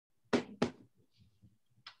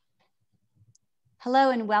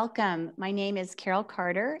Hello and welcome. My name is Carol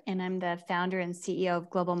Carter and I'm the founder and CEO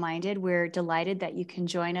of Global Minded. We're delighted that you can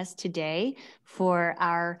join us today for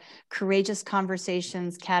our Courageous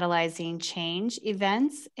Conversations Catalyzing Change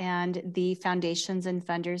events and the Foundations and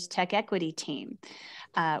Funders Tech Equity team.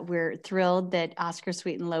 We're thrilled that Oscar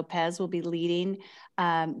Sweeten-Lopez will be leading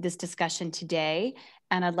this discussion today.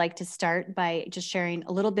 And I'd like to start by just sharing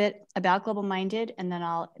a little bit about Global Minded, and then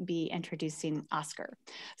I'll be introducing Oscar.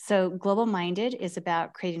 So Global Minded is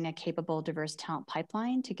about creating a capable, diverse talent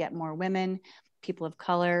pipeline to get more women, people of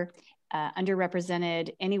color,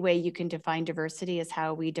 underrepresented. Any way you can define diversity is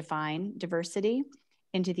how we define diversity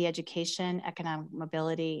into the education, economic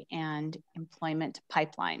mobility, and employment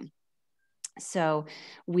pipeline. So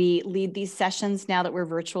we lead these sessions now that we're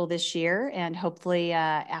virtual this year, and hopefully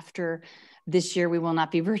after this year, we will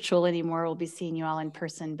not be virtual anymore. We'll be seeing you all in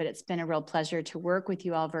person, but it's been a real pleasure to work with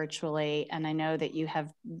you all virtually. And I know that you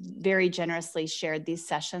have very generously shared these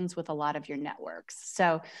sessions with a lot of your networks.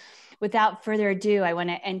 So without further ado, I want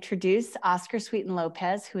to introduce Oscar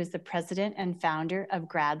Sweeten-Lopez, who is the president and founder of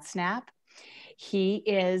GradSnapp. He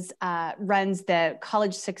runs the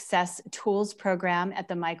College Success Tools program at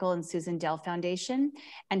the Michael and Susan Dell Foundation,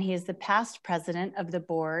 and he is the past president of the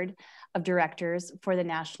board of directors for the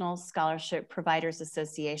National Scholarship Providers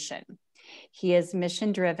Association. He is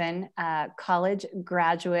mission-driven, college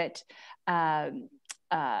graduate.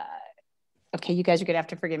 Okay, you guys are gonna have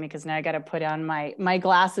to forgive me because now I gotta put on my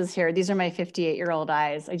glasses here. These are my 58-year-old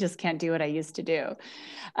eyes. I just can't do what I used to do.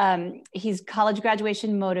 He's college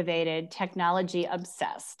graduation motivated, technology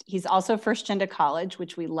obsessed. He's also first gen to college,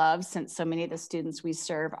 which we love since so many of the students we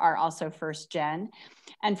serve are also first gen.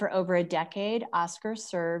 And for over a decade, Oscar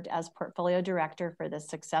served as portfolio director for the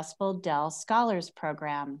successful Dell Scholars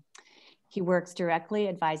Program. He works directly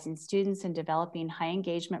advising students in developing high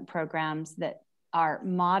engagement programs that are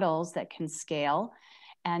models that can scale,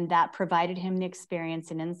 and that provided him the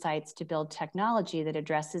experience and insights to build technology that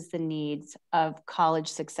addresses the needs of college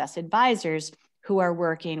success advisors who are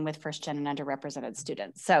working with first gen and underrepresented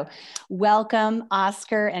students. So welcome,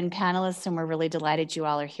 Oscar and panelists, and we're really delighted you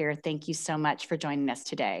all are here. Thank you so much for joining us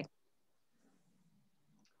today.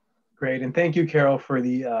 Great, and thank you, Carol, for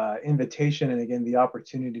the invitation and again, the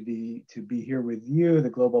opportunity to be here with you, the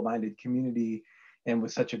Global Minded community, and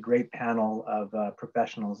with such a great panel of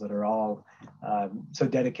professionals that are all so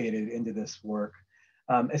dedicated into this work.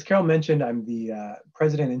 As Carol mentioned, I'm the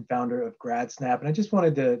president and founder of GradSnapp, and I just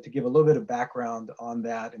wanted to give a little bit of background on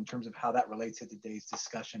that in terms of how that relates to today's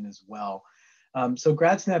discussion as well. So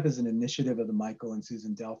GradSnapp is an initiative of the Michael and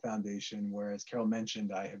Susan Dell Foundation, where, as Carol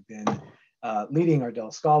mentioned, I have been leading our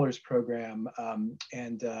Dell Scholars Program,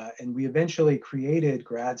 and we eventually created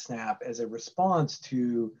GradSnapp as a response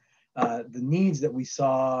to the needs that we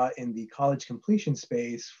saw in the college completion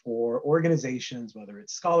space for organizations, whether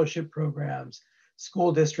it's scholarship programs,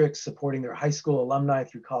 school districts supporting their high school alumni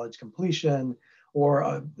through college completion,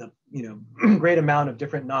 or the great amount of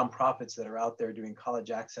different nonprofits that are out there doing college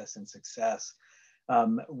access and success.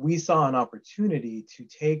 We saw an opportunity to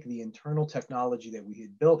take the internal technology that we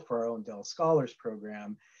had built for our own Dell Scholars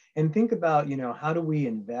Program and think about, how do we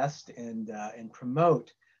invest and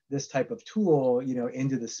promote this type of tool,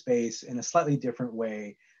 into the space in a slightly different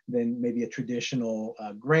way than maybe a traditional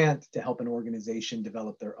grant to help an organization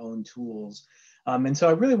develop their own tools. And so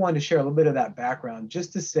I really wanted to share a little bit of that background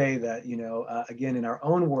just to say that, again, in our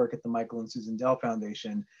own work at the Michael and Susan Dell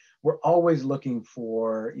Foundation, we're always looking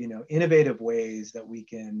for, innovative ways that we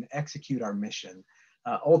can execute our mission.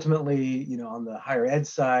 Ultimately, on the higher ed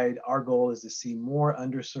side, our goal is to see more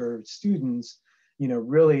underserved students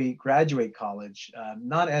really graduate college,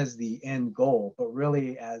 not as the end goal, but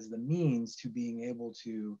really as the means to being able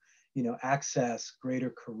to, access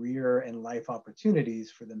greater career and life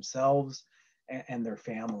opportunities for themselves and their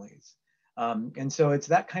families. And so it's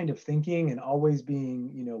that kind of thinking and always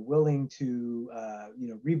being, willing to,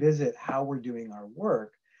 revisit how we're doing our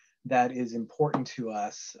work that is important to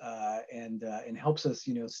us and helps us,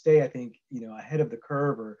 stay, I think, ahead of the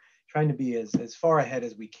curve or trying to be as far ahead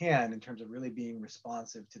as we can in terms of really being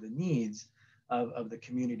responsive to the needs of the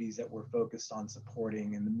communities that we're focused on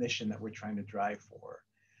supporting and the mission that we're trying to drive for.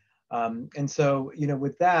 And so,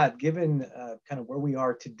 with that, given kind of where we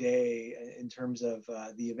are today in terms of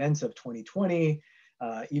the events of 2020,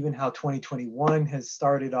 even how 2021 has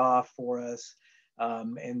started off for us,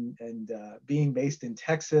 and being based in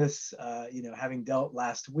Texas, having dealt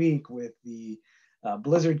last week with the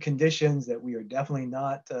blizzard conditions that we are definitely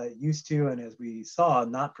not used to, and as we saw,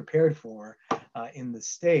 not prepared for in the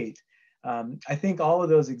state. I think all of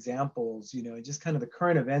those examples, just kind of the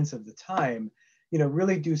current events of the time,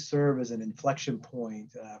 really do serve as an inflection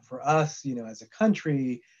point for us, as a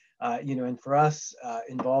country, and for us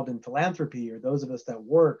involved in philanthropy, or those of us that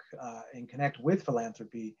work and connect with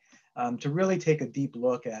philanthropy, to really take a deep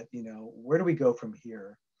look at, where do we go from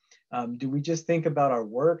here? Do we just think about our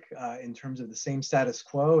work in terms of the same status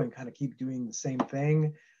quo and kind of keep doing the same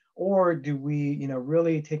thing? Or do we,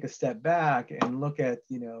 really take a step back and look at,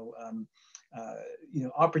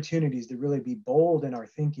 opportunities to really be bold in our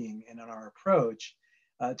thinking and on our approach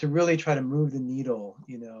to really try to move the needle,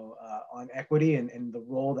 on equity and the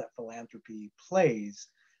role that philanthropy plays,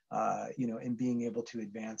 in being able to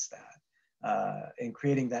advance that and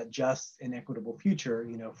creating that just and equitable future,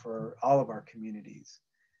 for all of our communities.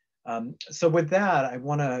 So with that, I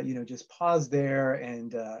want to, just pause there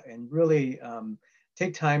and really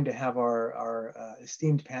take time to have our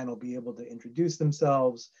esteemed panel be able to introduce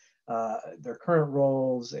themselves, their current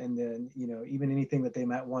roles, and then, even anything that they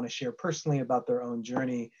might want to share personally about their own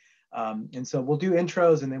journey. And so we'll do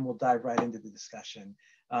intros and then we'll dive right into the discussion.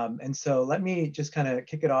 And so let me just kind of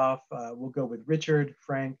kick it off. We'll go with Richard,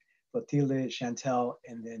 Frank, Clotilde, Chantelle,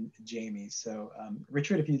 and then Jamie. So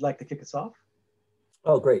Richard, if you'd like to kick us off.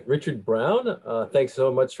 Oh, great. Richard Brown, thanks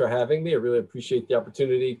so much for having me. I really appreciate the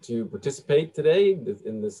opportunity to participate today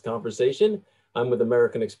in this conversation. I'm with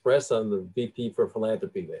American Express. I'm the VP for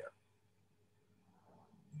Philanthropy there.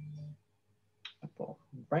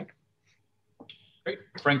 Frank? Great.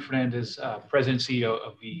 Frank Fernandez, President and CEO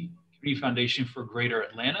of the Community Foundation for Greater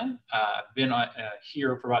Atlanta. I've been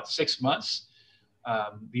here for about 6 months.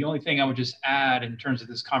 The only thing I would just add in terms of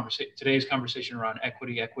this today's conversation around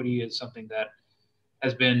equity is something that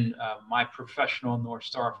has been my professional North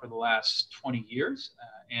Star for the last 20 years,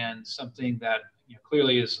 and something that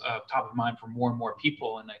clearly is top of mind for more and more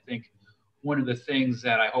people. And I think one of the things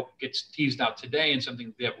that I hope gets teased out today, and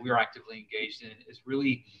something that we're actively engaged in, is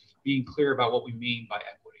really being clear about what we mean by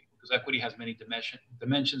equity, because equity has many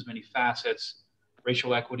dimensions, many facets.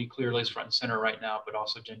 Racial equity clearly is front and center right now, but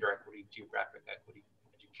also gender equity, geographic equity,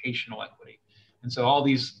 educational equity. And so all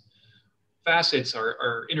these facets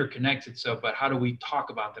are interconnected. So, but how do we talk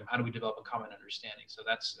about them? How do we develop a common understanding? So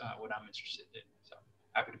that's what I'm interested in. So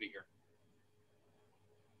happy to be here.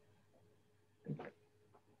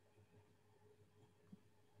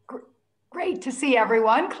 Great to see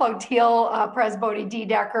everyone. Clotilde, Perez-Bode,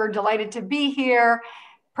 Dedecker, delighted to be here.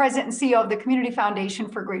 President and CEO of the Community Foundation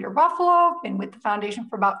for Greater Buffalo, been with the foundation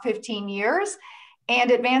for about 15 years.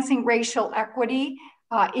 And advancing racial equity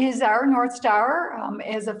is our North Star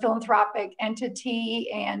as a philanthropic entity,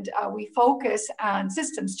 and we focus on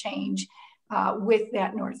systems change with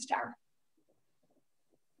that North Star.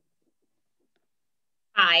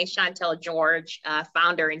 Hi, Chantelle George,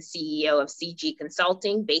 founder and CEO of CG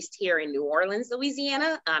Consulting, based here in New Orleans,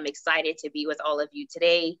 Louisiana. I'm excited to be with all of you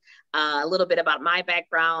today. A little bit about my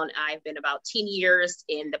background. I've been about 10 years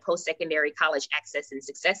in the post-secondary college access and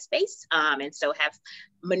success space, and so have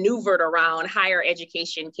maneuvered around higher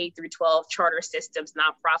education, K through 12, charter systems,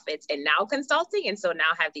 nonprofits, and now consulting. And so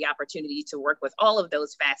now have the opportunity to work with all of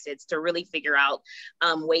those facets to really figure out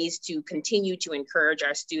ways to continue to encourage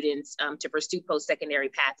our students to pursue post-secondary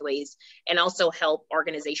pathways, and also help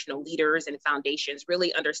organizational leaders and foundations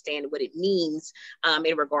really understand what it means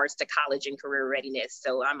in regards to college and career readiness.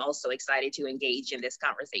 So I'm also excited to engage in this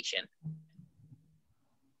conversation.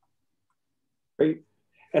 Great.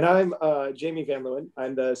 And I'm Jamie Van Leeuwen.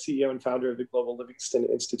 I'm the CEO and founder of the Global Livingston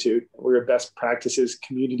Institute. We're a best practices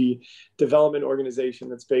community development organization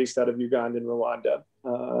that's based out of Uganda and Rwanda.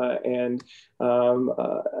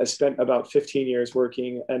 I spent about 15 years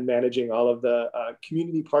working and managing all of the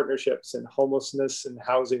community partnerships and homelessness and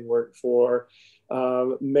housing work for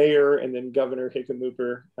Mayor and then Governor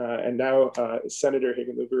Hickenlooper and now Senator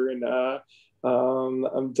Hickenlooper. And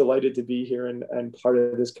I'm delighted to be here and part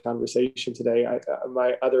of this conversation today.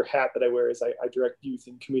 My other hat that I wear is I direct youth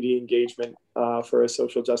and community engagement for a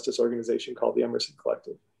social justice organization called the Emerson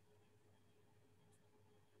Collective.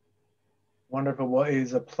 Wonderful. Well, it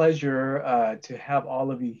is a pleasure to have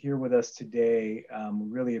all of you here with us today. We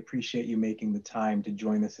really appreciate you making the time to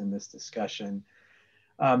join us in this discussion.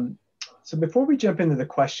 So before we jump into the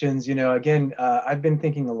questions, again, I've been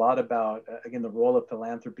thinking a lot about, again, the role of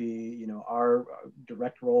philanthropy, our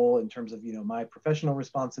direct role in terms of, my professional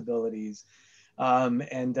responsibilities,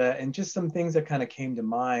 and just some things that kind of came to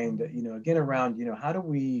mind, again, around, how do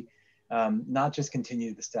we not just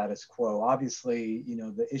continue the status quo? Obviously,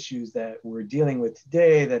 the issues that we're dealing with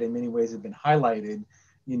today that in many ways have been highlighted,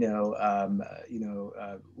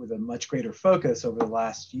 with a much greater focus over the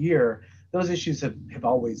last year, those issues have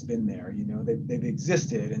always been there, they've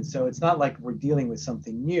existed. And so it's not like we're dealing with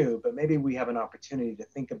something new, but maybe we have an opportunity to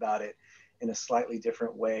think about it in a slightly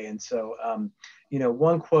different way. And so, you know,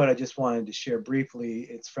 one quote I just wanted to share briefly,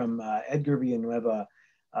 it's from Edgar Villanueva,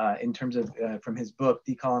 in terms of from his book,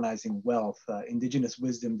 Decolonizing Wealth, Indigenous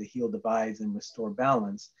Wisdom to Heal Divides and Restore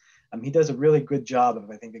Balance. He does a really good job of,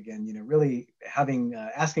 I think, again, you know, really having,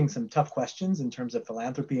 asking some tough questions in terms of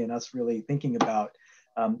philanthropy and us really thinking about,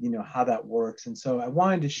 you know, how that works. And so I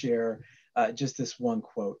wanted to share just this one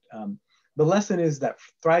quote. The lesson is that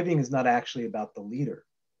thriving is not actually about the leader.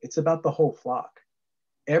 It's about the whole flock.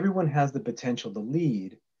 Everyone has the potential to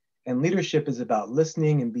lead, and leadership is about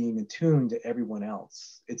listening and being attuned to everyone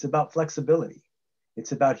else. It's about flexibility.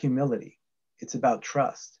 It's about humility. It's about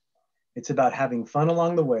trust. It's about having fun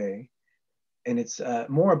along the way. And it's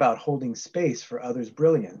more about holding space for others'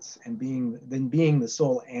 brilliance and being the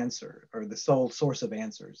sole answer or the sole source of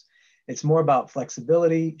answers. It's more about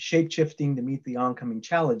flexibility, shape-shifting to meet the oncoming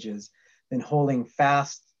challenges than holding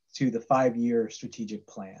fast to the 5-year strategic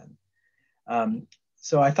plan.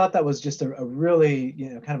 So I thought that was just a really, you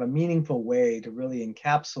know, kind of a meaningful way to really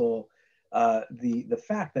encapsulate the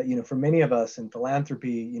fact that, you know, for many of us in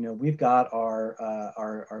philanthropy, you know, we've got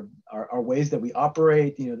our ways that we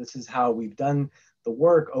operate. You know, this is how we've done the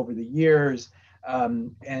work over the years, you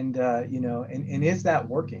know, and is that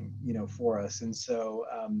working, you know, for us? And so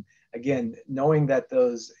again, knowing that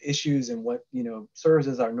those issues and what, you know, serves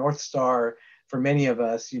as our North Star for many of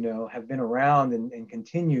us, you know, have been around and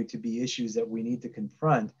continue to be issues that we need to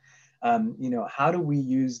confront. You know, how do we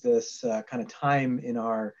use this kind of time in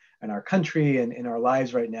our country and in our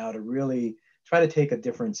lives right now to really try to take a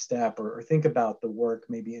different step or think about the work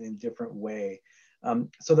maybe in a different way?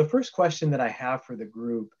 So the first question that I have for the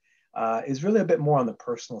group is really a bit more on the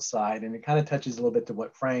personal side, and it kind of touches a little bit to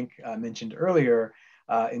what Frank mentioned earlier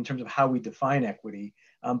in terms of how we define equity.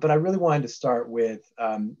 But I really wanted to start with,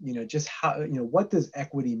 you know, just how, you know, what does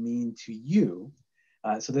equity mean to you?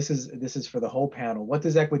 So this is for the whole panel. What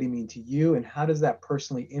does equity mean to you, and how does that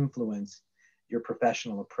personally influence your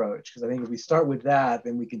professional approach? Because I think if we start with that,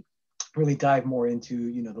 then we can really dive more into,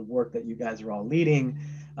 you know, the work that you guys are all leading.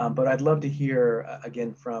 But I'd love to hear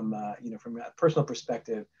again from, you know, from a personal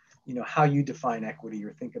perspective, you know, how you define equity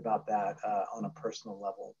or think about that on a personal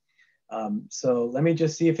level. So let me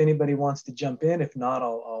just see if anybody wants to jump in. If not,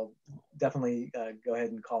 I'll definitely go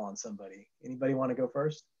ahead and call on somebody. Anybody want to go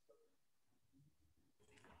first?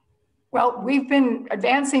 Well, we've been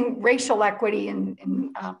advancing racial equity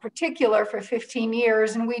in particular for 15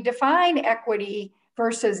 years, and we define equity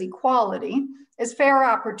versus equality as fair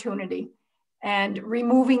opportunity and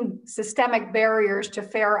removing systemic barriers to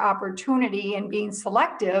fair opportunity and being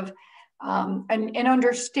selective, and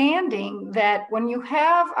understanding that when you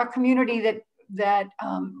have a community that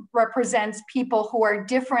represents people who are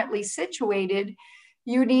differently situated,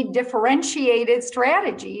 you need differentiated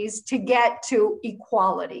strategies to get to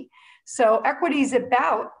equality. So equity is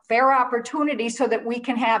about fair opportunity so that we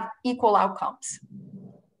can have equal outcomes.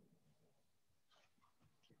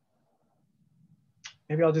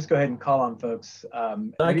 Maybe I'll just go ahead and call on folks. I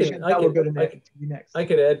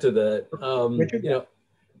could add to that. You know,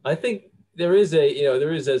 I think there is,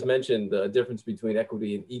 as mentioned, a difference between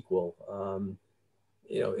equity and equal.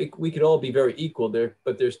 You know, we could all be very equal there,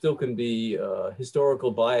 but there still can be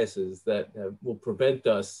historical biases that will prevent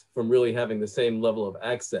us from really having the same level of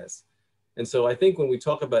access. And so I think when we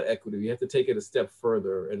talk about equity, we have to take it a step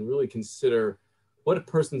further and really consider what a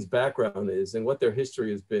person's background is and what their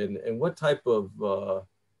history has been and what type of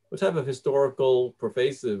historical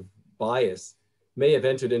pervasive bias may have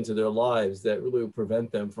entered into their lives that really will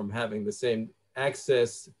prevent them from having the same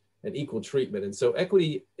access and equal treatment. And so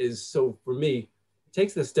equity is, so for me,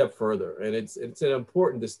 takes it a step further, and it's an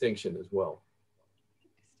important distinction as well.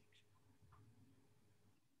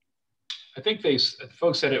 I think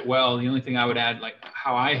folks said it well. The only thing I would add, like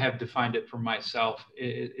how I have defined it for myself,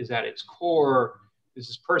 is at its core, this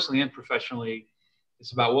is personally and professionally,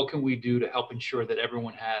 it's about what can we do to help ensure that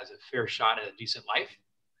everyone has a fair shot at a decent life.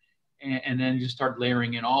 And then you start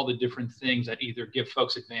layering in all the different things that either give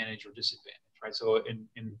folks advantage or disadvantage, right? So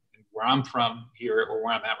in where I'm from here, or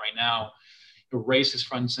where I'm at right now, the race is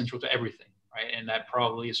front and central to everything, right? And that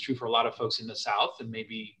probably is true for a lot of folks in the South, and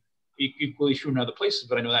maybe equally true in other places,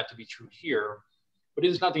 but I know that to be true here. But it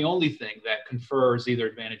is not the only thing that confers either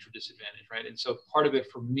advantage or disadvantage, right? And so part of it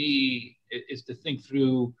for me is to think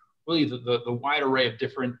through really the wide array of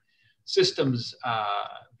different systems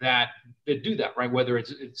that do that, right? Whether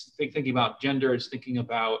it's thinking about gender, it's thinking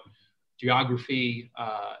about geography,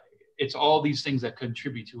 it's all these things that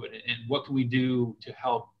contribute to it. And what can we do to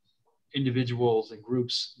help individuals and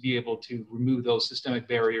groups be able to remove those systemic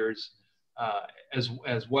barriers,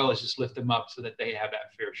 as well as just lift them up so that they have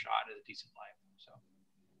that fair shot at a decent life. So,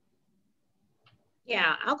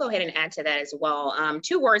 Yeah, I'll go ahead and add to that as well.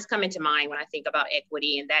 Two words come into mind when I think about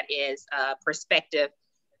equity, and that is perspective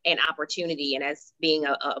and opportunity. And as being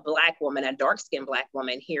a Black woman, a dark-skinned Black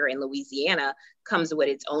woman here in Louisiana, comes with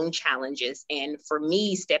its own challenges. And for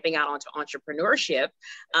me, stepping out onto entrepreneurship,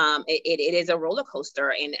 it is a roller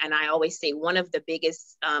coaster. And I always say one of the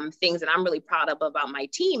biggest things that I'm really proud of about my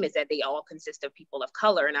team is that they all consist of people of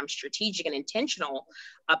color. And I'm strategic and intentional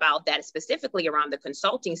about that, specifically around the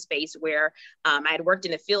consulting space, where I had worked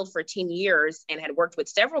in the field for 10 years and had worked with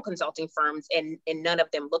several consulting firms, and none of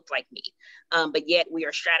them looked like me. But yet we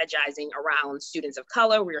are strategizing around students of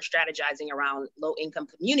color. We are strategizing around low-income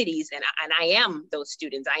communities. And I am those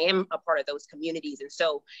students. I am a part of those communities. And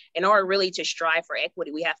so in order really to strive for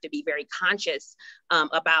equity, we have to be very conscious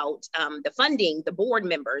about the funding, the board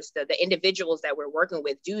members, the individuals that we're working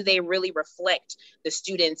with. Do they really reflect the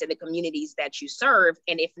students and the communities that you serve?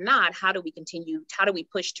 And if not, how do we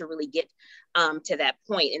push to really get to that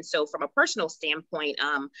point? And so from a personal standpoint,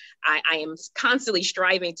 I am constantly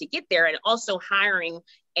striving to get there, and also hiring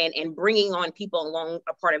and bringing on people along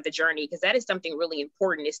a part of the journey, because that is something really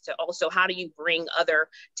important, is to also, how do you bring other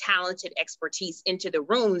talented expertise into the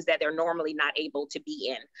rooms that they're normally not able to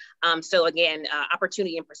be in? So again,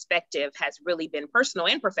 opportunity and perspective has really been personal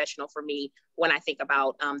and professional for me when I think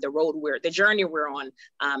about the journey we're on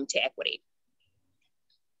to equity.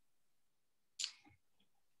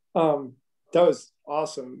 That was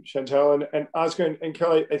awesome, Chantelle and Oscar and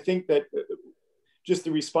Carol. I think that just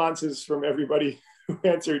the responses from everybody who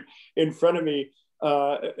answered in front of me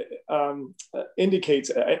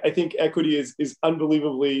indicates, I think equity is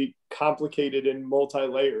unbelievably complicated and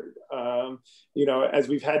multi-layered. You know, as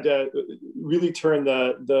we've had to really turn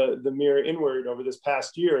the mirror inward over this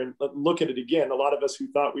past year and look at it again, a lot of us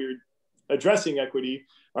who thought we were addressing equity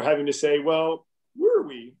are having to say, well, where are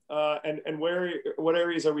we? And what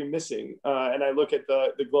areas are we missing? And I look at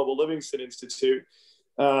the Global Livingston Institute,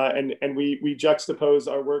 and we juxtapose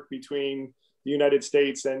our work between the United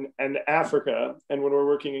States and Africa. And when we're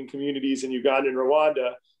working in communities in Uganda and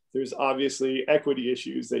Rwanda, there's obviously equity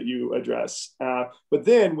issues that you address. But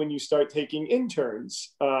then when you start taking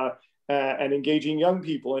interns and engaging young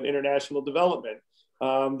people in international development,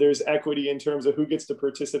 there's equity in terms of who gets to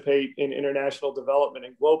participate in international development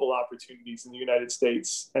and global opportunities in the United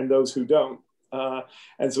States and those who don't.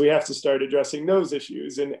 And so we have to start addressing those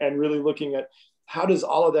issues and really looking at how does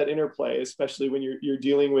all of that interplay, especially when you're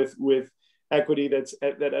dealing with equity that's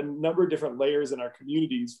at a number of different layers in our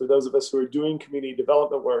communities. For those of us who are doing community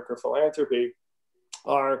development work or philanthropy,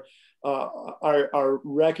 are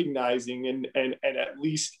recognizing and at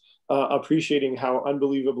least appreciating how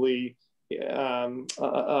unbelievably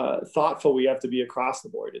thoughtful we have to be across the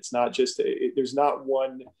board. It's not just there's not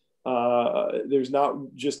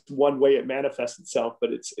just one way it manifests itself,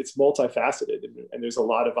 but it's multifaceted, and there's a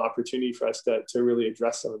lot of opportunity for us to really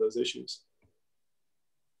address some of those issues.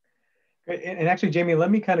 Great. And actually, Jamie,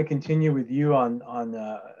 let me kind of continue with you on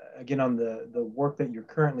the work that you're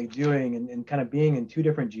currently doing and kind of being in two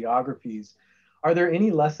different geographies. Are there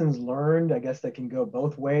any lessons learned, I guess, that can go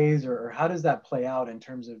both ways, or how does that play out in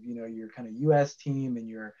terms of, you know, your kind of U.S. team and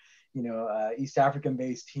your, you know, East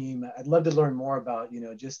African-based team? I'd love to learn more about, you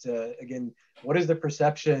know, just again, what is the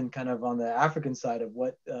perception kind of on the African side of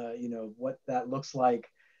what, you know, what that looks like,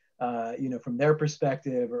 you know, from their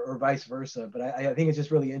perspective, or vice versa. But I think it's just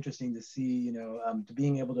really interesting to see, you know, to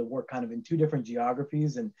being able to work kind of in two different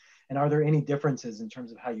geographies, and are there any differences in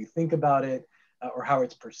terms of how you think about it, or how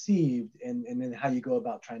it's perceived, and then how you go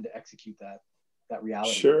about trying to execute that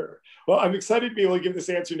reality? Sure. Well, I'm excited to be able to give this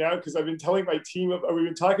answer now, because I've been telling my team, we've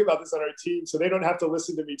been talking about this on our team, so they don't have to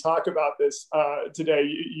listen to me talk about this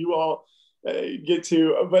today. You all get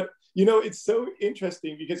to, but you know, it's so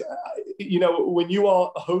interesting because, you know, when you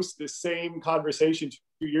all host the same conversation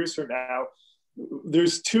 2 years from now,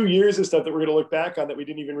 there's 2 years of stuff that we're going to look back on that we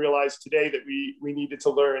didn't even realize today that we needed to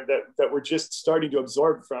learn, that we're just starting to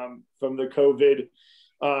absorb from the COVID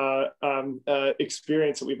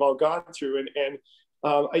experience that we've all gone through. And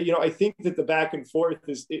you know, I think that the back and forth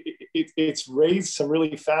it's raised some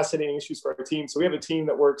really fascinating issues for our team. So we have a team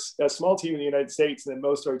that works, a small team in the United States, and then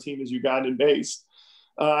most of our team is Ugandan based.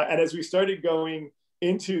 And as we started going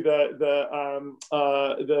into the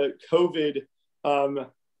COVID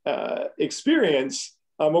experience,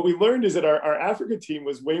 what we learned is that our Africa team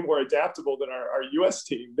was way more adaptable than our US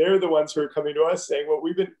team. They're the ones who are coming to us saying, well,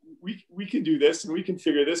 we can do this, and we can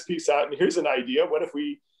figure this piece out, and here's an idea. What if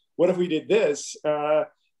we did this?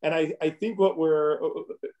 And I think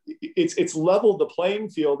it's leveled the playing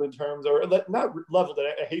field in terms, or not leveled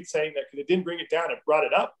it. I hate saying that because it didn't bring it down, it brought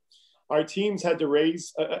it up. our teams had to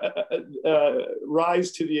rise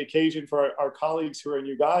to the occasion for our colleagues who are in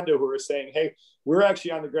Uganda, who are saying, hey, we're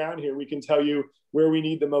actually on the ground here. We can tell you where we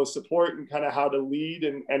need the most support and kind of how to lead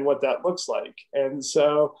and what that looks like. And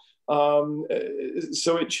so,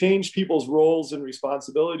 so it changed people's roles and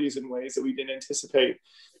responsibilities in ways that we didn't anticipate.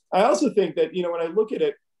 I also think that, you know, when I look at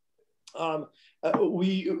it,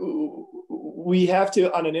 we have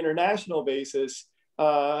to, on an international basis,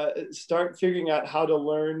 start figuring out how to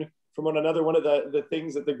learn from one another. One of the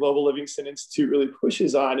things that the Global Livingston Institute really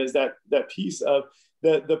pushes on is that piece of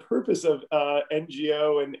the purpose of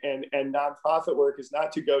NGO and nonprofit work is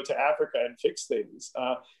not to go to Africa and fix things.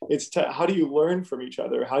 It's to, how do you learn from each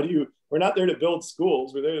other? We're not there to build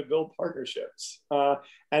schools, we're there to build partnerships.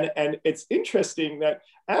 And it's interesting that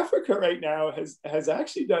Africa right now has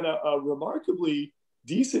actually done a remarkably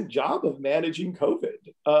decent job of managing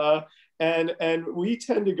COVID. And we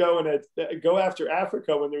tend to go after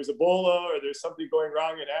Africa when there's Ebola or there's something going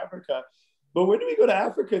wrong in Africa. But when do we go to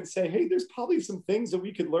Africa and say, hey, there's probably some things that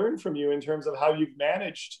we could learn from you in terms of how you've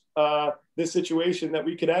managed this situation that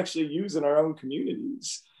we could actually use in our own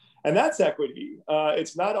communities? And that's equity.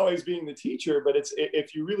 It's not always being the teacher, but it's,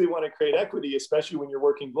 if you really want to create equity, especially when you're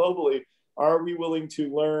working globally, are we willing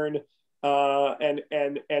to learn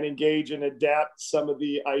and engage and adapt some of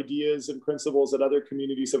the ideas and principles that other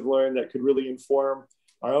communities have learned that could really inform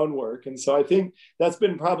our own work? And so I think that's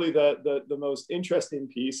been probably the most interesting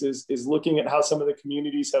piece is looking at how some of the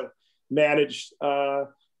communities have managed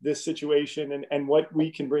this situation and what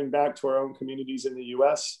we can bring back to our own communities in the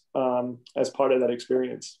US as part of that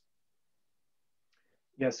experience.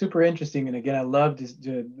 Yeah, super interesting. And again, I love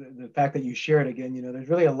the fact that you shared again, you know, there's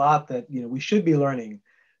really a lot that, you know, we should be learning.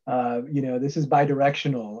 You know, this is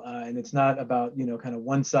bi-directional and it's not about, you know, kind of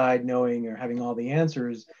one side knowing or having all the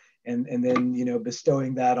answers and then, you know,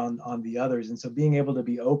 bestowing that on the others. And so being able to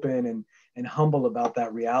be open and humble about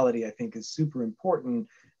that reality, I think is super important,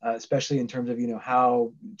 especially in terms of, you know,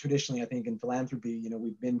 how traditionally, I think in philanthropy, you know,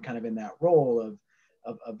 we've been kind of in that role of,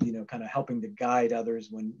 you know, kind of helping to guide others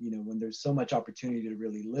when, you know, when there's so much opportunity to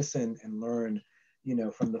really listen and learn, you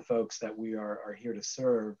know, from the folks that we are here to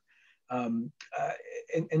serve. And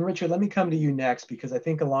Richard, let me come to you next, because I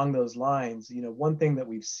think along those lines, you know, one thing that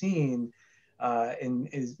we've seen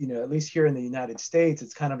is, you know, at least here in the United States,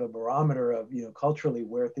 it's kind of a barometer of, you know, culturally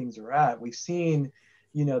where things are at. We've seen,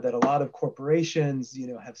 you know, that a lot of corporations, you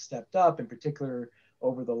know, have stepped up, in particular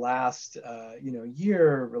over the last, you know,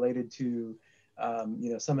 year related to,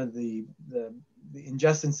 you know, some of the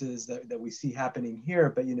injustices that we see happening here.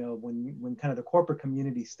 But, you know, when kind of the corporate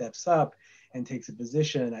community steps up and takes a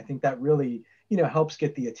position, I think that really, you know, helps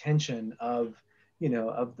get the attention of, you know,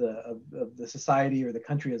 of the society or the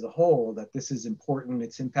country as a whole, that this is important,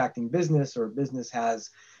 it's impacting business, or business has,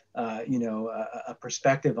 you know, a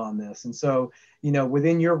perspective on this. And so, you know,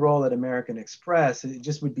 within your role at American Express, it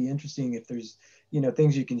just would be interesting if there's, you know,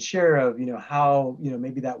 things you can share of, you know, how, you know,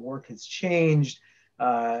 maybe that work has changed,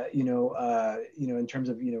 you know, in terms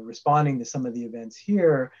of, you know, responding to some of the events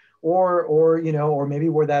here, or, you know, or maybe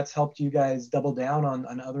where that's helped you guys double down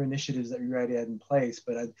on other initiatives that you already had in place.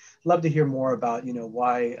 But I'd love to hear more about, you know,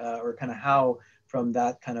 why, or kind of how, from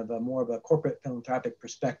that kind of a more of a corporate philanthropic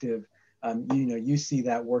perspective, you know, you see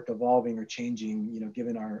that work evolving or changing, you know,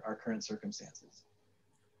 given our current circumstances.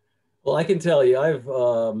 Well, I can tell you,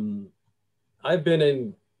 I've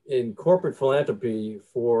been in corporate philanthropy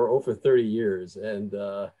for over 30 years. And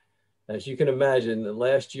as you can imagine,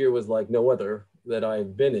 last year was like no other that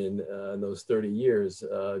I've been in those 30 years,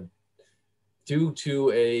 due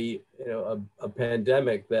to a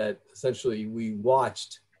pandemic that essentially we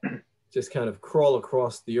watched just kind of crawl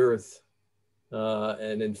across the earth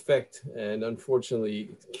and infect and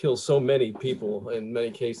unfortunately kill so many people, in many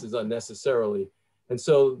cases unnecessarily. And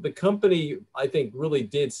so the company, I think, really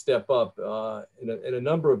did step up in a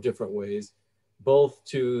number of different ways, both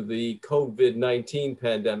to the COVID-19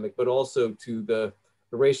 pandemic, but also to the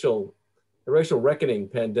racial reckoning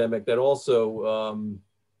pandemic that also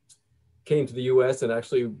came to the U.S. and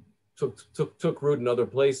actually took root in other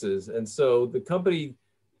places. And so the company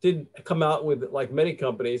did come out with, like many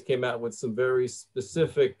companies, came out with some very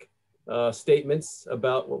specific statements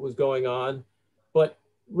about what was going on. But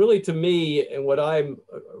really, to me, and what I'm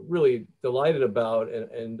really delighted about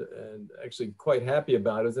and actually quite happy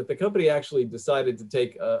about, is that the company actually decided to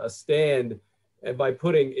take a stand, and by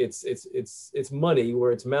putting its money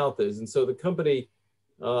where its mouth is. And so the company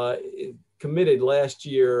committed last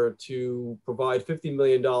year to provide $50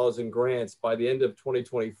 million in grants by the end of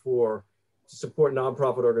 2024 to support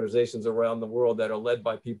nonprofit organizations around the world that are led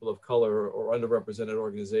by people of color or underrepresented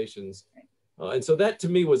organizations. And so that to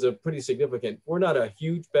me was a pretty significant. We're not a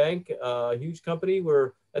huge bank, huge company.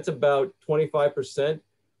 That's about 25%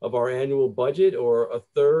 of our annual budget, or a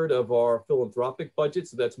third of our philanthropic budget.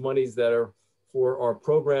 So that's monies that are for our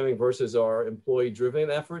programming versus our employee-driven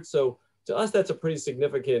efforts. So to us, that's a pretty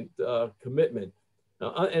significant commitment.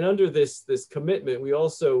 And under this commitment, we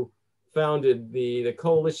also founded the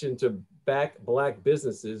Coalition to Back Black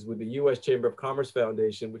Businesses with the U.S. Chamber of Commerce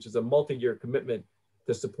Foundation, which is a multi-year commitment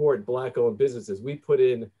to support Black-owned businesses. We put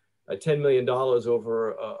in $10 million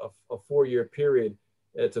over a 4-year period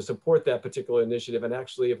to support that particular initiative, and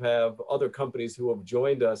actually have other companies who have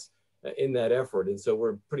joined us in that effort. And so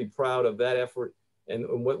we're pretty proud of that effort and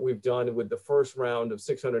what we've done with the first round of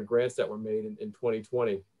 600 grants that were made in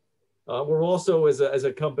 2020. We're also, as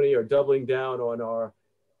a company, are doubling down on our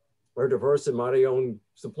diverse and minority-owned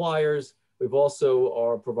suppliers. We've also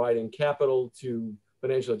are providing capital to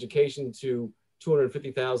financial education to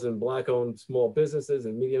 250,000 Black-owned small businesses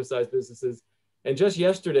and medium-sized businesses. And just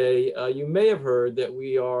yesterday, you may have heard that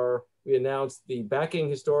we announced the Backing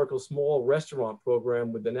Historical Small Restaurant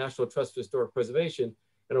Program with the National Trust for Historic Preservation,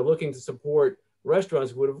 and are looking to support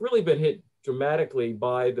restaurants who would have really been hit dramatically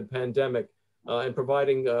by the pandemic, and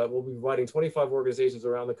we'll be providing 25 organizations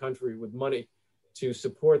around the country with money to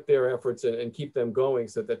support their efforts and keep them going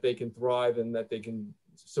so that they can thrive and that they can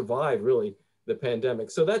survive, really, the pandemic.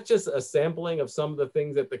 So that's just a sampling of some of the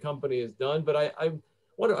things that the company has done. But I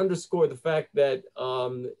want to underscore the fact that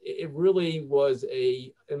it really was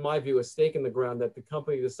in my view, a stake in the ground that the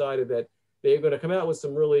company decided that they're going to come out with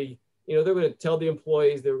some really, they're going to tell the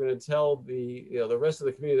employees, they were going to tell the rest of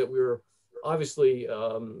the community that we were obviously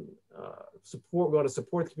going to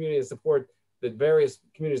support the community and support the various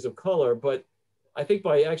communities of color. But I think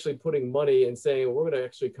by actually putting money and saying, well, we're going to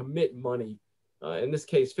actually commit money, in this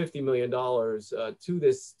case, $50 million to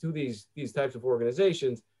these types of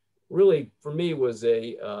organizations, really for me was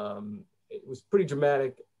it was pretty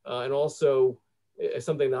dramatic, and also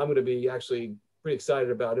something that I'm going to be actually pretty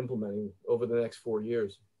excited about implementing over the next 4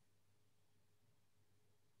 years.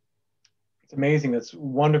 It's amazing. That's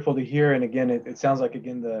wonderful to hear. And again, it sounds like,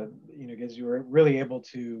 again, because you were really able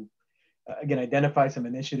to, again, identify some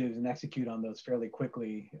initiatives and execute on those fairly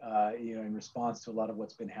quickly, in response to a lot of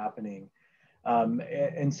what's been happening.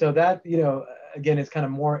 And so that, again, is kind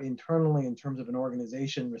of more internally in terms of an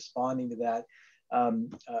organization responding to that.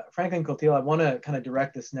 Franklin and Clotilde, I want to kind of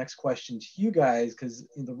direct this next question to you guys, because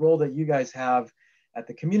the role that you guys have at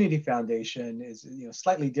the Community Foundation is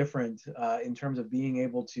slightly different in terms of being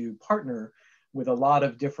able to partner with a lot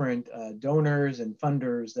of different donors and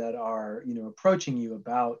funders that are approaching you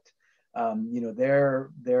about their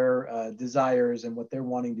desires and what they're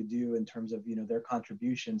wanting to do in terms of their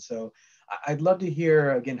contribution. So I'd love to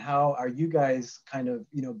hear, again, how are you guys kind of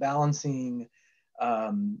balancing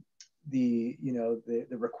the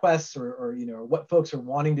requests or what folks are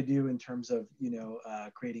wanting to do in terms of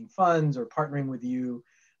creating funds or partnering with you,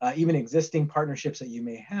 even existing partnerships that you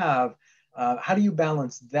may have. How do you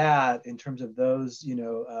balance that in terms of those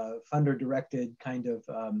funder directed kind of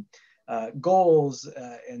goals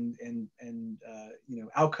and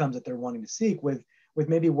outcomes that they're wanting to seek with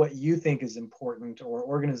maybe what you think is important, or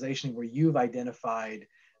organizationally where you've identified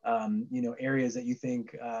areas that you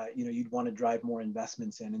think you'd want to drive more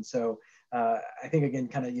investments in. And so I think, again,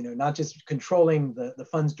 kind of not just controlling the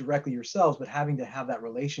funds directly yourselves, but having to have that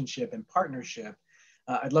relationship and partnership.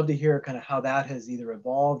 I'd love to hear kind of how that has either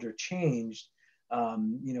evolved or changed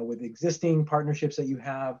with existing partnerships that you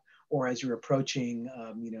have, or as you're approaching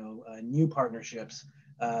new partnerships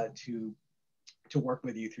to work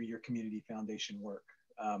with you through your Community Foundation work.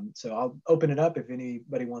 So I'll open it up if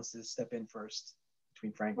anybody wants to step in first.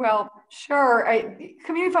 Frank? Well, sure.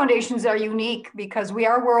 Community foundations are unique because we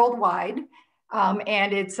are worldwide,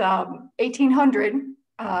 and it's 1,800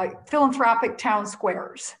 philanthropic town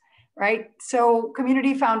squares, right? So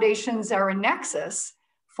community foundations are a nexus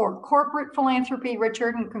for corporate philanthropy,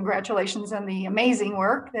 Richard, and congratulations on the amazing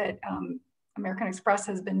work that American Express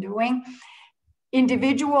has been doing,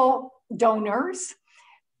 individual donors,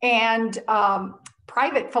 and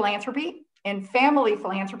private philanthropy, and family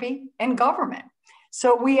philanthropy, and government.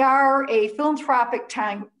 So we are a philanthropic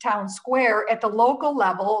town square at the local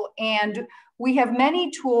level, and we have many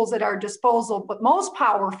tools at our disposal, but most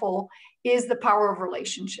powerful is the power of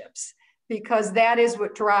relationships, because that is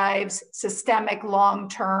what drives systemic,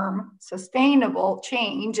 long-term, sustainable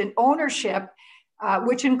change and ownership,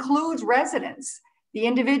 which includes residents, the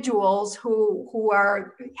individuals who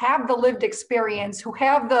have the lived experience, who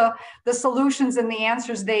have the solutions and the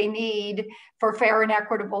answers they need for fair and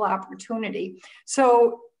equitable opportunity.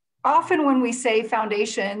 So Often when we say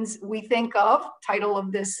foundations, we think of, title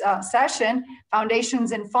of this session,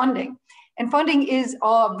 foundations and funding. And funding is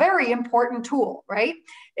a very important tool, right?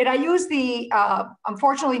 And I use the,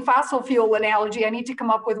 unfortunately, fossil fuel analogy. I need to come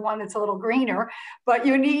up with one that's a little greener, but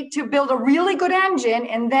you need to build a really good engine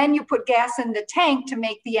and then you put gas in the tank to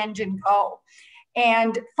make the engine go.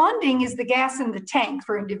 And funding is the gas in the tank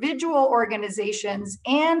for individual organizations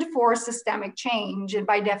and for systemic change. And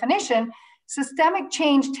by definition, systemic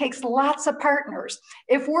change takes lots of partners.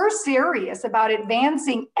 If we're serious about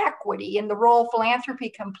advancing equity in the role philanthropy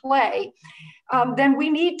can play, then we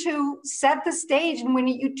need to set the stage and we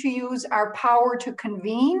need to use our power to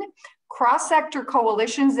convene cross-sector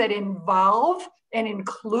coalitions that involve and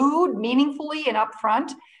include meaningfully and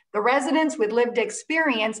upfront the residents with lived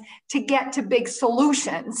experience to get to big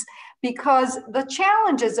solutions, because the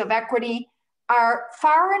challenges of equity are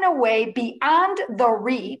far and away beyond the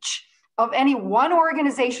reach of any one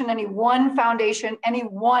organization, any one foundation, any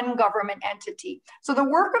one government entity. So the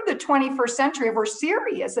work of the 21st century, if we're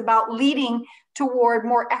serious about leading toward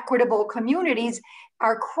more equitable communities,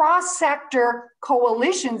 are cross-sector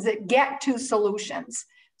coalitions that get to solutions.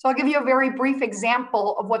 So I'll give you a very brief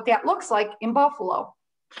example of what that looks like in Buffalo.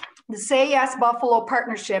 The Say Yes Buffalo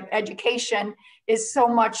Partnership education is so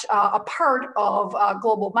much a part of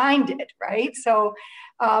Global Minded, right? So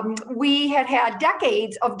we had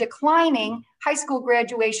decades of declining high school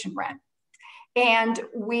graduation rent. And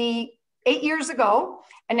we, 8 years ago,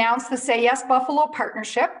 announced the Say Yes Buffalo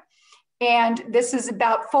Partnership. And this is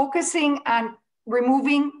about focusing on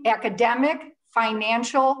removing academic,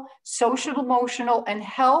 financial, social, emotional, and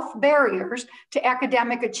health barriers to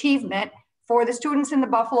academic achievement for the students in the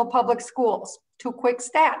Buffalo Public Schools. Two quick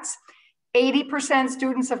stats: 80%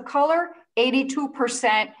 students of color,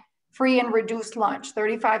 82% free and reduced lunch,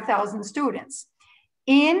 35,000 students.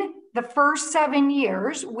 In the first 7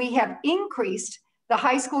 years, we have increased the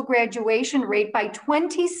high school graduation rate by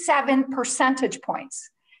 27 percentage points.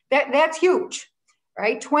 That's huge,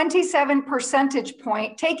 right? 27 percentage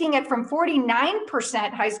point, taking it from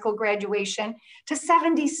 49% high school graduation to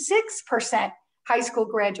 76% high school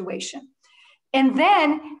graduation. And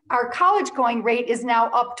then our college going rate is now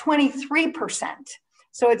up 23%.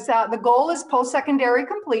 So it's the goal is post-secondary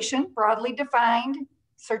completion, broadly defined,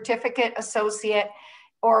 certificate, associate,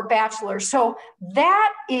 or bachelor. So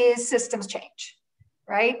that is systems change,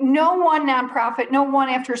 right? No one nonprofit, no one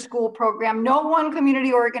after-school program, no one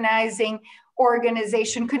community organizing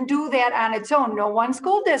organization can do that on its own. No one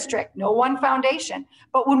school district, no one foundation.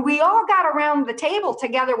 But when we all got around the table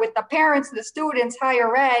together with the parents, the students,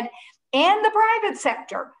 higher ed, and the private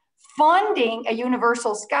sector, funding a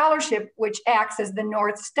universal scholarship, which acts as the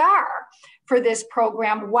North Star for this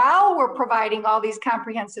program while we're providing all these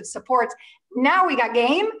comprehensive supports. Now we got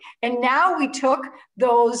game, and now we took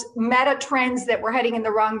those meta trends that were heading in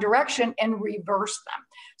the wrong direction and reversed them.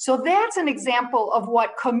 So that's an example of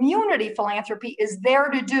what community philanthropy is there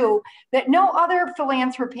to do that no other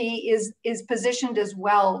philanthropy is positioned as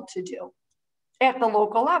well to do at the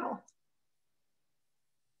local level.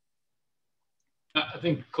 I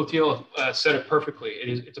think Clotilde said it perfectly.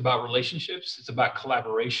 It's about relationships. It's about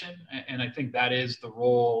collaboration. And I think that is the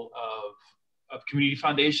role of community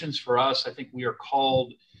foundations. For us, I think we are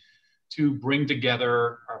called to bring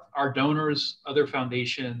together our donors, other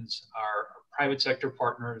foundations, our private sector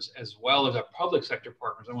partners, as well as our public sector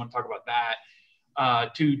partners. I want to talk about that,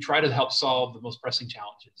 to try to help solve the most pressing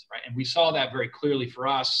challenges, right? And we saw that very clearly for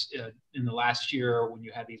us in the last year when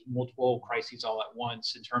you had these multiple crises all at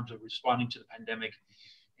once in terms of responding to the pandemic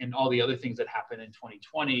and all the other things that happened in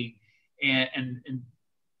 2020.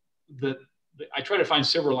 I try to find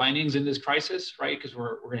silver linings in this crisis, right? Because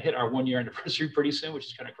we're going to hit our 1 year anniversary pretty soon, which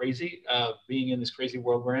is kind of crazy, being in this crazy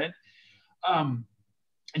world we're in.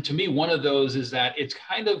 And to me, one of those is that it's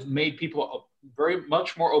kind of made people very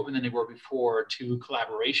much more open than they were before to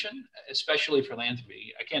collaboration, especially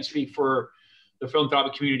philanthropy. I can't speak for the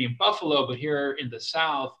philanthropic community in Buffalo, but here in the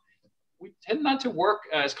South, we tend not to work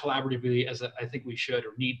as collaboratively as I think we should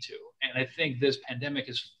or need to. And I think this pandemic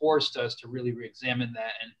has forced us to really re-examine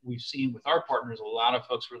that. And we've seen with our partners, a lot of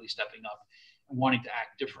folks really stepping up and wanting to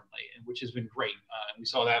act differently, and which has been great. And we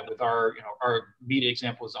saw that with our media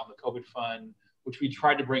examples on the COVID fund, which we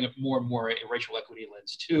tried to bring up more and more a racial equity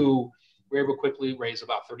lens to. We were able to quickly raise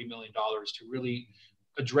about $30 million to really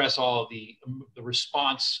address all of the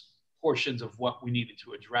response portions of what we needed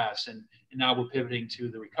to address. And now we're pivoting to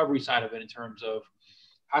the recovery side of it in terms of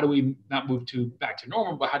how do we not move back to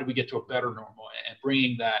normal, but how do we get to a better normal, and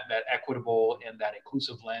bringing that equitable and that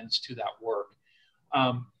inclusive lens to that work.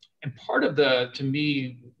 And part of to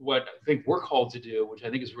me, what I think we're called to do, which I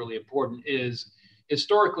think is really important, is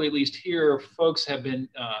historically, at least here, folks have been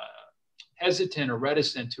hesitant or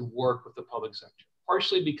reticent to work with the public sector,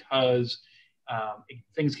 partially because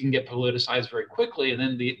things can get politicized very quickly. And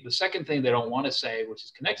then the second thing they don't want to say, which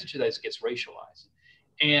is connected to that, is it gets racialized.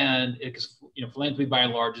 And because philanthropy by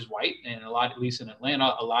and large is white, and a lot, at least in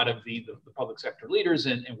Atlanta, a lot of the public sector leaders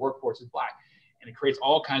and workforce is Black, and it creates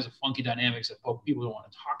all kinds of funky dynamics that people don't want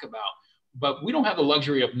to talk about. But we don't have the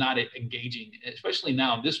luxury of not engaging, especially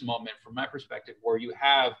now in this moment, from my perspective, where you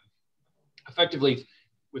have effectively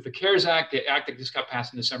with the CARES Act, the act that just got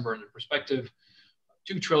passed in December, in the perspective,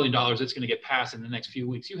 $2 trillion that's going to get passed in the next few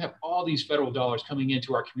weeks. You have all these federal dollars coming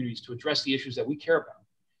into our communities to address the issues that we care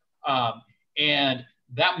about. And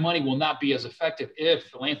that money will not be as effective if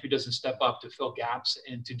philanthropy doesn't step up to fill gaps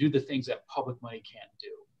and to do the things that public money can't do.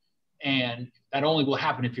 And that only will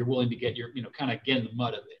happen if you're willing to get your, kind of get in the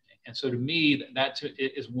mud of it. And so to me, that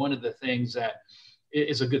is one of the things that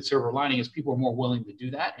is a good silver lining, is people are more willing to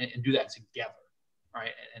do that and do that together,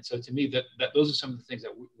 right? And so to me, that those are some of the things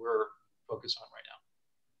that we're focused on right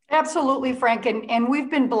now. Absolutely, Frank. And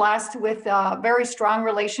we've been blessed with very strong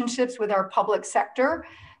relationships with our public sector.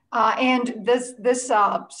 And this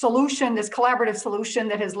solution, this collaborative solution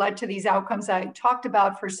that has led to these outcomes I talked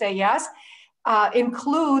about for Say Yes,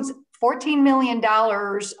 includes $14 million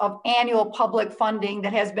of annual public funding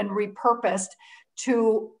that has been repurposed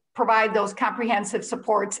to provide those comprehensive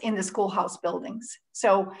supports in the schoolhouse buildings.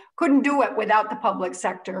 So couldn't do it without the public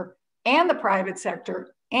sector and the private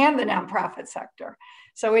sector and the nonprofit sector.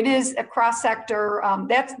 So it is a cross-sector,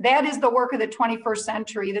 that is the work of the 21st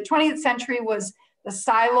century. The 20th century was the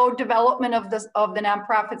siloed development of the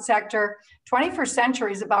nonprofit sector. 21st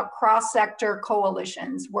century is about cross-sector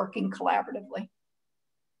coalitions working collaboratively.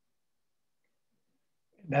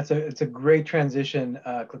 It's a great transition,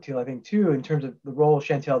 Clotilde, I think too, in terms of the role,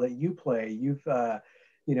 Chantelle, that you play. You've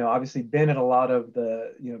obviously been at a lot of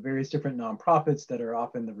the various different nonprofits that are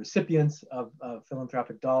often the recipients of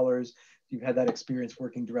philanthropic dollars. You've had that experience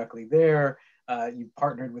working directly there. You've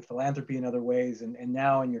partnered with philanthropy in other ways, and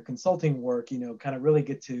now in your consulting work, kind of really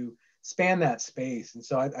get to span that space. And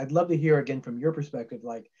so I'd love to hear again from your perspective,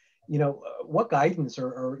 like, what guidance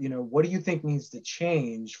or what do you think needs to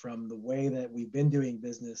change from the way that we've been doing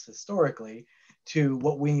business historically to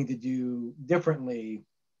what we need to do differently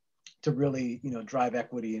to really, drive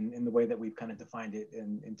equity in the way that we've kind of defined it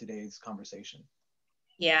in today's conversation?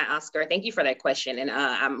 Yeah, Oscar, thank you for that question. And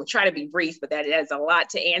I'm gonna try to be brief, but that is a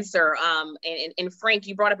lot to answer. And Frank,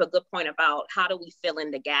 you brought up a good point about how do we fill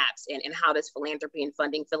in the gaps, and how does philanthropy and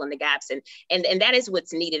funding fill in the gaps? And that is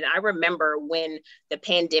what's needed. I remember when the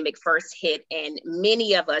pandemic first hit, and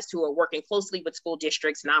many of us who are working closely with school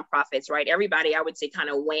districts, nonprofits, right? Everybody, I would say, kind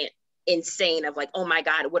of went insane of like, oh my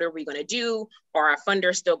God, what are we going to do? Are our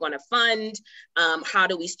funders still going to fund? How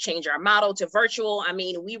do we change our model to virtual? I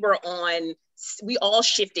mean, we all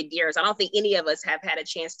shifted gears. I don't think any of us have had a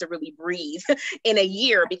chance to really breathe in a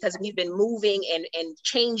year, because we've been moving and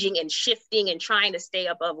changing and shifting and trying to stay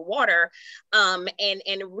above water,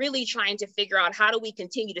 and really trying to figure out how do we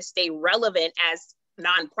continue to stay relevant as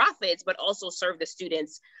nonprofits, but also serve the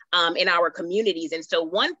students in our communities. And so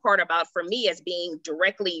one part about, for me, as being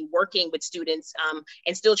directly working with students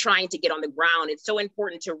and still trying to get on the ground, it's so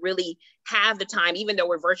important to really have the time, even though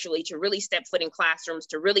we're virtually, to really step foot in classrooms,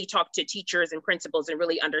 to really talk to teachers and principals and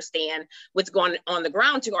really understand what's going on the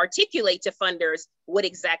ground, to articulate to funders what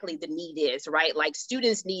exactly the need is, right? Like,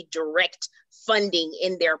 students need direct funding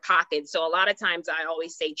in their pockets. So a lot of times I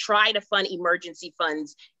always say, try to fund emergency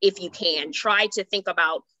funds if you can. Try to think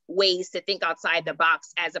about ways to think outside the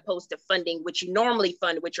box, as opposed to funding which you normally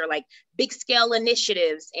fund, which are like big scale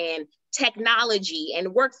initiatives and technology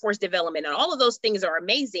and workforce development, and all of those things are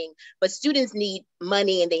amazing, but students need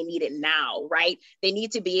money and they need it now, right? They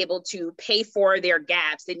need to be able to pay for their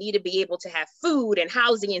gaps. They need to be able to have food and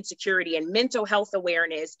housing insecurity and mental health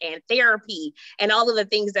awareness and therapy and all of the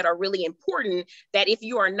things that are really important, that if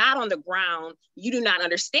you are not on the ground, you do not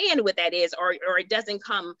understand what that is, or it doesn't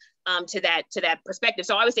come to that perspective.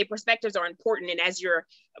 So I would say perspectives are important. And as you're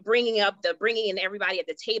bringing in everybody at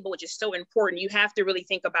the table, which is so important, you have to really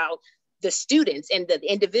think about the students and the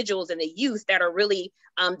individuals and the youth that are really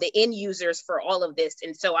the end users for all of this.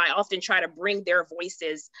 And so I often try to bring their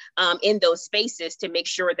voices in those spaces to make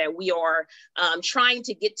sure that we are trying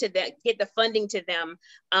to get the funding to them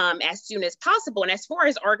as soon as possible. And as far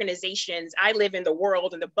as organizations, I live in the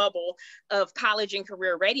world, in the bubble of college and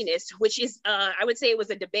career readiness, which is, I would say it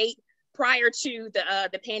was a debate prior to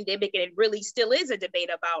the pandemic, and it really still is a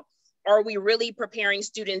debate about Are we really preparing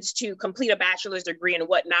students to complete a bachelor's degree and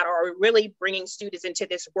whatnot? Or are we really bringing students into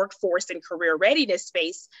this workforce and career readiness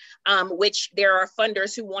space, which there are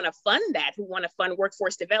funders who want to fund that, who want to fund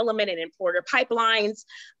workforce development and employer pipelines,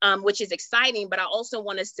 which is exciting. But I also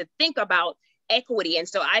want us to think about equity. And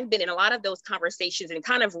so I've been in a lot of those conversations and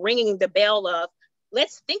kind of ringing the bell of,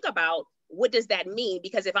 let's think about what does that mean?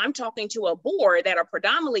 Because if I'm talking to a board that are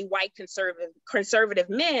predominantly white conservative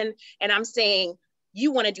men, and I'm saying,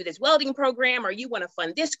 you want to do this welding program, or you want to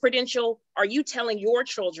fund this credential, are you telling your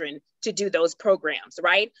children to do those programs,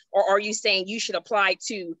 right? Or are you saying you should apply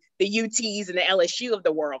to the UTs and the LSU of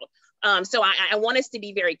the world? So I want us to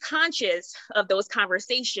be very conscious of those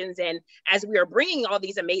conversations. And as we are bringing all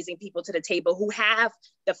these amazing people to the table who have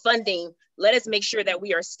the funding, let us make sure that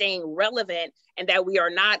we are staying relevant and that we are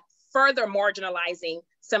not further marginalizing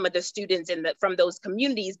some of the students from those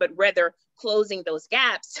communities, but rather closing those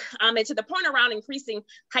gaps. And to the point around increasing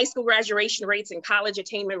high school graduation rates and college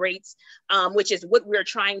attainment rates, which is what we're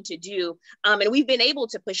trying to do. And we've been able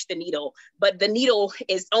to push the needle, but the needle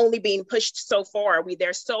is only being pushed so far.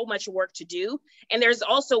 There's so much work to do. And there's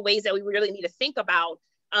also ways that we really need to think about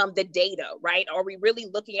the data, right? Are we really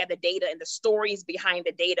looking at the data and the stories behind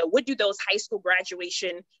the data? What do those high school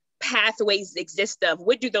graduation pathways exist of?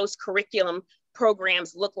 What do those curriculum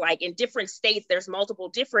programs look like? In different states, there's multiple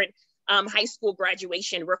different high school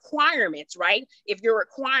graduation requirements, right? If you're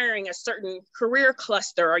requiring a certain career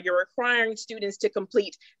cluster, or you're requiring students to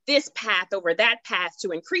complete this path over that path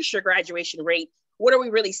to increase your graduation rate, what are we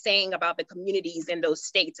really saying about the communities in those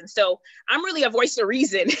states? And so I'm really a voice of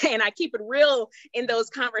reason, and I keep it real in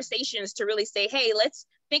those conversations to really say, hey, let's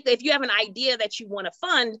think, if you have an idea that you want to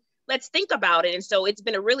fund, let's think about it. And so it's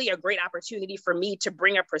been a great opportunity for me to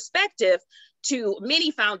bring a perspective to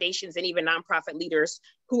many foundations and even nonprofit leaders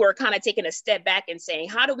who are kind of taking a step back and saying,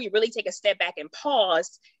 how do we really take a step back and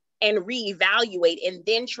pause and reevaluate, and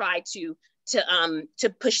then try to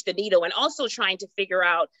push the needle, and also trying to figure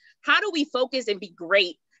out, how do we focus and be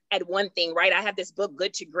great at one thing, right? I have this book,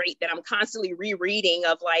 Good to Great, that I'm constantly rereading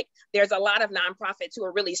of, like, there's a lot of nonprofits who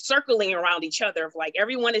are really circling around each other of, like,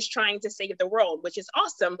 everyone is trying to save the world, which is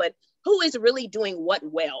awesome, but who is really doing what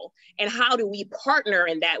well? And how do we partner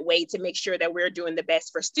in that way to make sure that we're doing the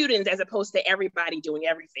best for students, as opposed to everybody doing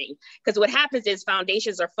everything? Because what happens is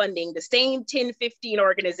foundations are funding the same 10, 15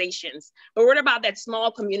 organizations, but what about that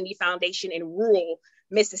small community foundation in rural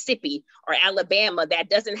Mississippi or Alabama that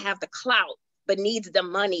doesn't have the clout but needs the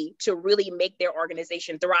money to really make their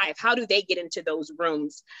organization thrive? How do they get into those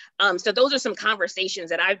rooms? So those are some conversations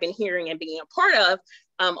that I've been hearing and being a part of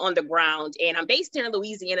on the ground. And I'm based here in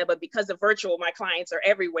Louisiana, but because of virtual, my clients are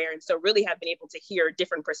everywhere. And so really have been able to hear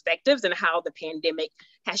different perspectives and how the pandemic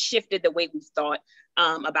has shifted the way we've thought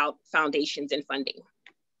about foundations and funding.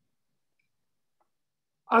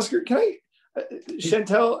 Oscar, can I,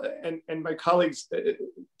 Chantelle and my colleagues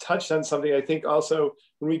touched on something. I think also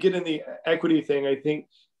when we get in the equity thing, I think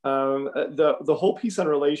the whole piece on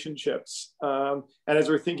relationships, and as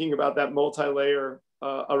we're thinking about that multi-layer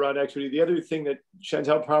around equity, the other thing that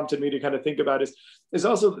Chantelle prompted me to kind of think about is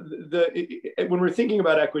also when we're thinking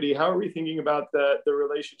about equity, how are we thinking about the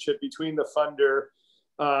relationship between the funder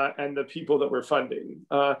and the people that we're funding?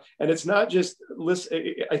 And it's not just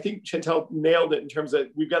listen. I think Chantelle nailed it in terms of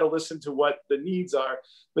we've got to listen to what the needs are,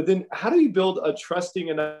 but then how do we build a trusting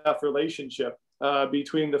enough relationship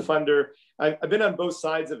between the funder? I've been on both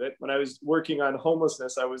sides of it. When I was working on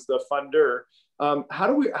homelessness, I was the funder. How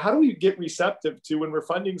do we get receptive to, when we're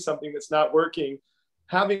funding something that's not working,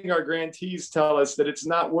 having our grantees tell us that it's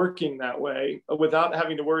not working that way without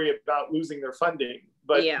having to worry about losing their funding,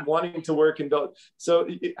 but wanting to work and build? So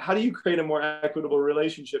how do you create a more equitable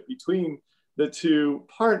relationship between the two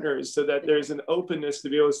partners so that there's an openness to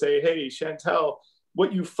be able to say, hey, Chantelle,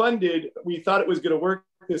 what you funded, we thought it was going to work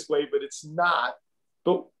this way, but it's not.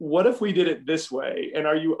 But what if we did it this way? And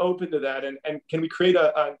are you open to that? And can we create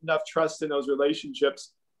enough trust in those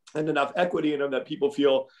relationships and enough equity in them that people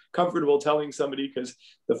feel comfortable telling somebody, because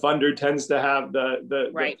the funder tends to have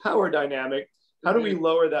the power dynamic. How do we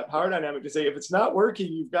lower that power dynamic to say, if it's not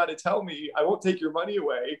working, you've got to tell me, I won't take your money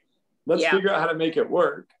away. Let's figure out how to make it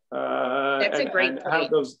work. That's a great point. Have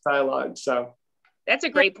those dialogues. So that's a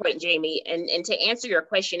great point, Jamie. And to answer your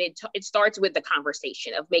question, it starts with the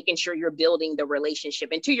conversation of making sure you're building the relationship.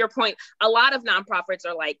 And to your point, a lot of nonprofits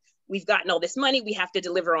are like, we've gotten all this money, we have to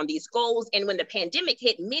deliver on these goals. And when the pandemic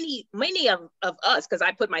hit, many of us, because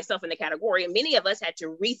I put myself in the category, and many of us had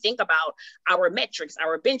to rethink about our metrics,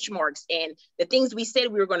 our benchmarks, and the things we said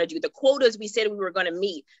we were going to do, the quotas we said we were going to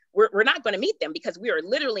meet. We're not going to meet them because we are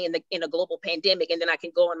literally in a global pandemic. And then I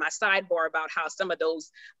can go on my sidebar about how some of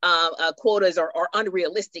those quotas are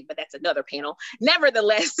unrealistic, but that's another panel.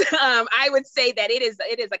 Nevertheless, I would say that it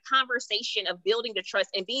is a conversation of building the trust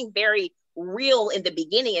and being very real in the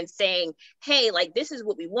beginning and saying, hey, like, this is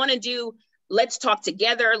what we want to do. Let's talk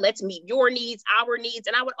together. Let's meet your needs, our needs.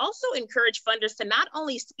 And I would also encourage funders to not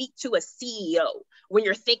only speak to a CEO when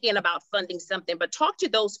you're thinking about funding something, but talk to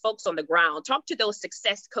those folks on the ground, talk to those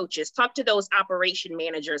success coaches, talk to those operation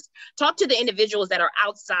managers, talk to the individuals that are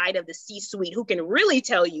outside of the C-suite who can really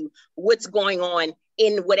tell you what's going on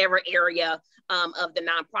in whatever area of the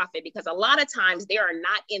nonprofit, because a lot of times they are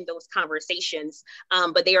not in those conversations,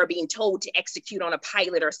 but they are being told to execute on a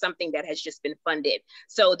pilot or something that has just been funded.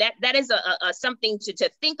 So that is a something to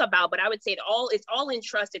think about. But I would say it's all in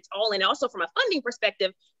trust. It's all in, also from a funding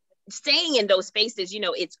perspective, staying in those spaces,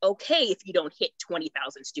 it's okay if you don't hit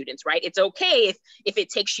 20,000 students, right? It's okay if it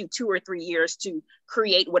takes you 2 or 3 years to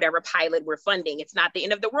create whatever pilot we're funding. It's not the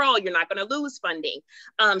end of the world. You're not going to lose funding.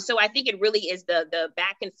 So I think it really is the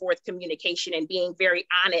back and forth communication and being very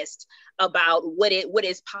honest about what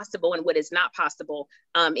is possible and what is not possible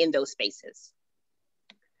in those spaces.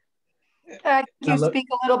 Can you speak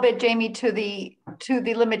a little bit, Jamie, to the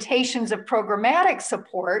limitations of programmatic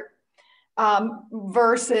support?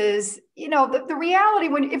 Versus, the reality,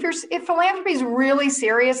 if philanthropy is really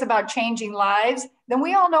serious about changing lives, then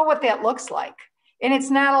we all know what that looks like. And it's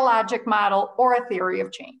not a logic model or a theory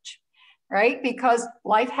of change, right? Because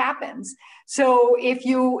life happens. So if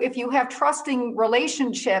you have trusting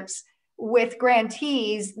relationships with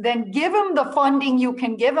grantees, then give them the funding you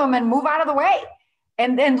can give them and move out of the way.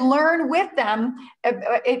 And then learn with them,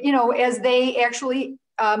 as they actually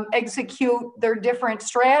execute their different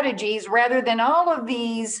strategies, rather than all of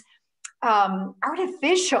these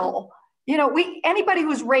artificial, anybody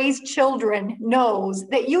who's raised children knows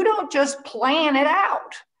that you don't just plan it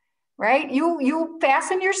out, right? You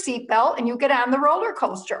fasten your seatbelt and you get on the roller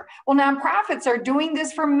coaster. Well, nonprofits are doing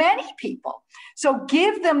this for many people. So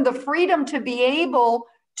give them the freedom to be able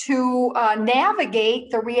to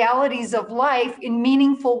navigate the realities of life in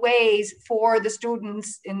meaningful ways for the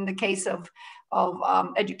students in the case of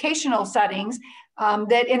educational settings,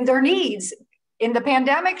 that in their needs. In the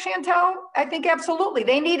pandemic, Chantelle, I think absolutely.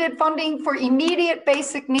 They needed funding for immediate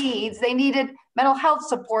basic needs. They needed mental health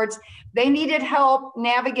supports. They needed help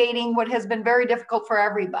navigating what has been very difficult for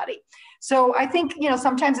everybody. So I think,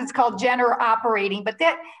 sometimes it's called general operating, but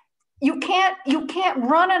that you can't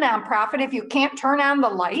run a nonprofit if you can't turn on the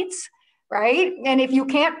lights, right? And if you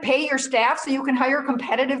can't pay your staff so you can hire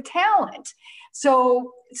competitive talent.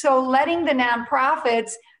 So letting the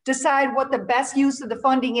nonprofits decide what the best use of the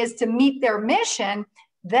funding is to meet their mission,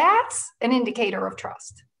 that's an indicator of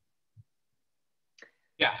trust.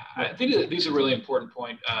 Yeah, I think that these are really important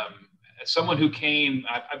points. As someone who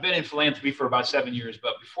I've been in philanthropy for about 7 years,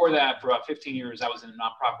 but before that, for about 15 years, I was in the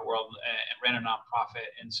nonprofit world and ran a nonprofit.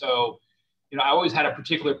 And so, I always had a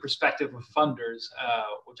particular perspective of funders,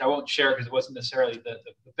 which I won't share because it wasn't necessarily the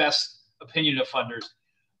best opinion of funders.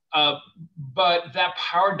 But that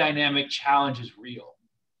power dynamic challenge is real.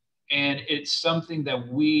 And it's something that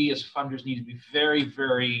we as funders need to be very,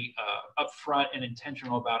 very upfront and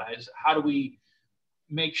intentional about. Is how do we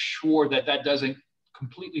make sure that doesn't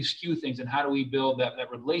completely skew things, and how do we build that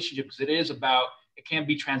relationship? Because it can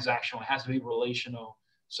be transactional, it has to be relational,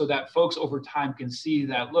 so that folks over time can see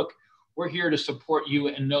that, look, we're here to support you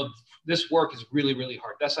and know this work is really, really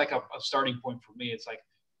hard. That's like a starting point for me. It's like,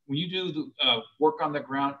 when you do the work on the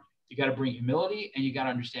ground, you got to bring humility and you got to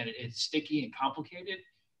understand it. It's sticky and complicated.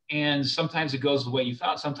 And sometimes it goes the way you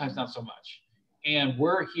thought, sometimes not so much. And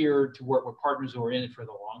we're here to work with partners who are in it for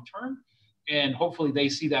the long term. And hopefully they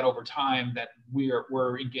see that over time, that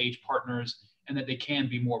we're engaged partners and that they can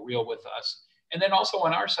be more real with us. And then also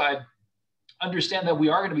on our side, understand that we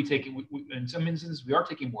are going to be taking, in some instances, we are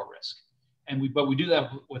taking more risk. But we do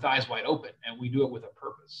that with eyes wide open, and we do it with a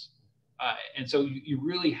purpose. And so you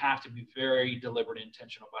really have to be very deliberate and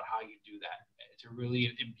intentional about how you do that, to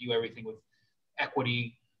really imbue everything with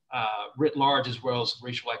equity writ large, as well as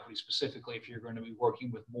racial equity specifically, if you're going to be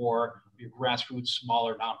working with more of your grassroots,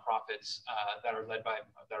 smaller nonprofits that are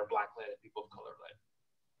Black-led and people of color-led.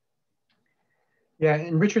 Yeah,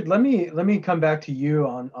 and Richard, let me come back to you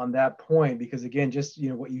on that point, because again, just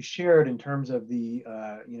what you shared in terms of the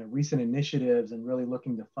recent initiatives and really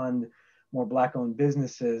looking to fund more Black-owned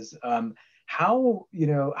businesses. how,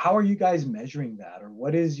 how are you guys measuring that? Or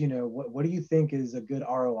what is, what do you think is a good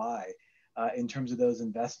ROI in terms of those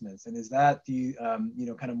investments? And is that, do you,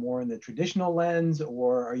 kind of more in the traditional lens,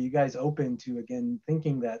 or are you guys open to, again,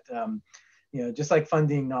 thinking that, just like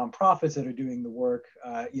funding nonprofits that are doing the work,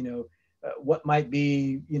 what might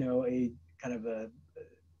be, a kind of a,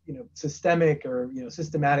 systemic or,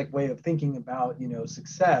 systematic way of thinking about,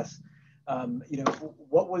 success?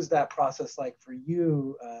 What was that process like for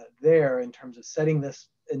you there in terms of setting this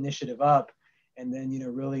initiative up, and then,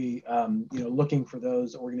 really, looking for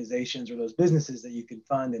those organizations or those businesses that you can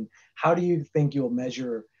fund? And how do you think you'll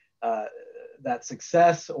measure that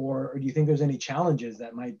success, or do you think there's any challenges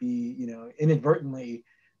that might be, inadvertently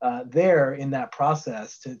there in that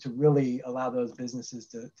process to really allow those businesses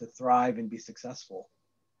to thrive and be successful?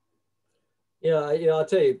 Yeah, I'll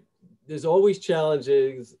tell you, there's always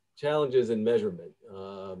challenges in measurement.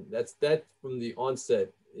 That from the onset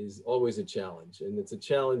is always a challenge, and it's a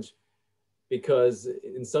challenge because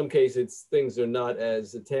in some cases things are not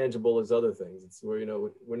as tangible as other things. It's where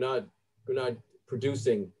we're not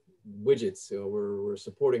producing widgets. We're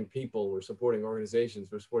supporting people, we're supporting organizations,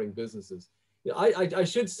 we're supporting businesses. I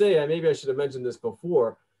should say, maybe I should have mentioned this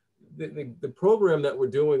before. The program that we're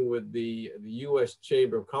doing with the U.S.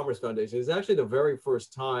 Chamber of Commerce Foundation is actually the very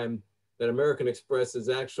first time that American Express has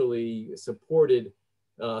actually supported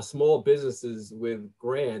small businesses with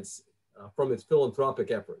grants from its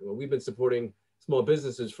philanthropic effort. Well, we've been supporting small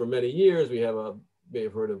businesses for many years. We have may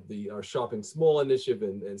have heard of our Shopping Small initiative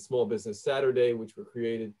and Small Business Saturday, which were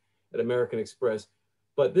created at American Express.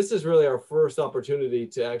 But this is really our first opportunity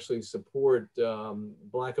to actually support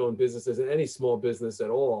Black-owned businesses and any small business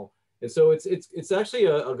at all. And so it's actually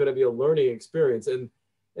going to be a learning experience. And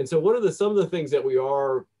so some of the things that we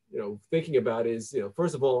are thinking about is,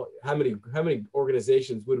 first of all, how many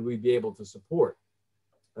organizations would we be able to support?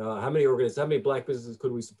 How many Black businesses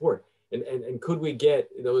could we support? And could we get,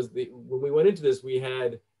 when we went into this, we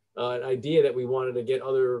had an idea that we wanted to get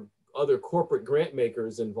other corporate grant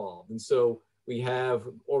makers involved. And so we have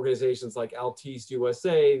organizations like Altice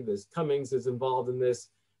USA, there's Cummings is involved in this,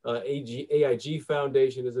 AIG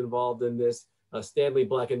Foundation is involved in this, Stanley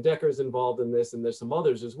Black & Decker is involved in this, and there's some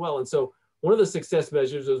others as well. And so one of the success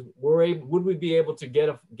measures is would we be able to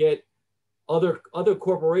get other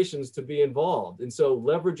corporations to be involved? And so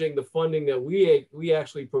leveraging the funding that we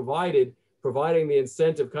actually providing the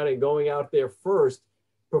incentive, kind of going out there first,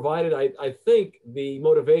 provided I think the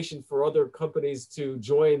motivation for other companies to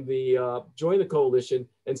join the coalition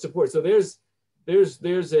and support. So there's a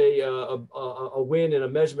win and a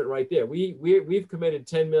measurement right there. We've committed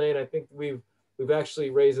 $10 million. I think we've actually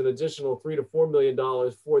raised an additional $3 to $4 million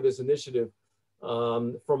for this initiative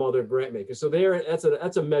from other grant makers. So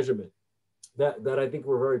that's a measurement that I think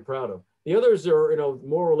we're very proud of. The others are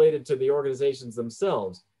more related to the organizations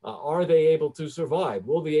themselves. Are they able to survive?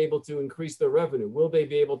 Will they be able to increase their revenue? Will they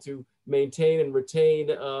be able to maintain and retain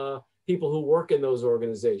people who work in those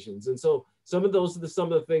organizations? And so some of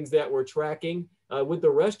the things that we're tracking. With the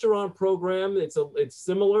restaurant program, it's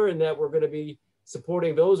similar in that we're going to be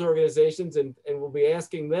supporting those organizations, and we'll be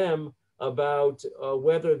asking them about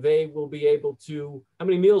whether they will be able to, how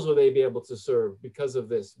many meals will they be able to serve because of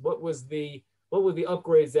this? What were the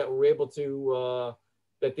upgrades that we're able to,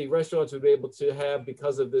 that the restaurants would be able to have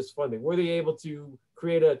because of this funding? Were they able to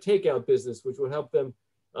create a takeout business, which would help them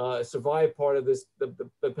survive part of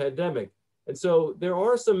the pandemic? And so there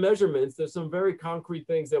are some measurements, there's some very concrete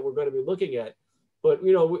things that we're going to be looking at. But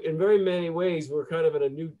in very many ways, we're kind of in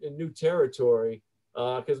a new territory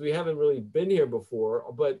because we haven't really been here before.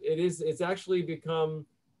 But it's actually become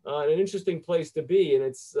an interesting place to be, and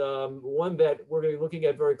it's one that we're going to be looking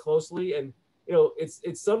at very closely. And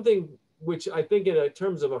it's something which I think, in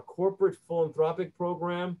terms of a corporate philanthropic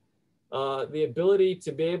program, the ability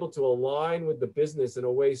to be able to align with the business in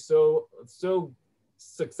a way so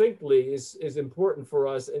succinctly is important for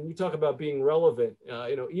us. And you talk about being relevant,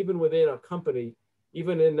 even within a company.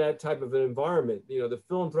 Even in that type of an environment, the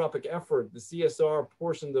philanthropic effort, the CSR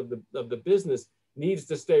portion of the business needs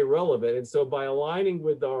to stay relevant. And so by aligning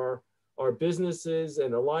with our businesses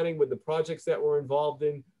and aligning with the projects that we're involved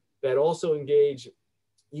in, that also engage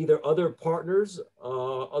either other partners,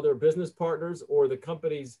 other business partners, or the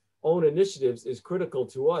company's own initiatives, is critical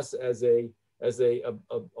to us as a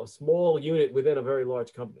small unit within a very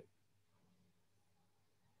large company.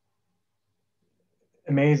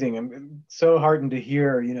 Amazing. I'm so heartened to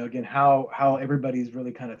hear, again, how everybody's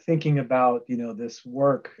really kind of thinking about, this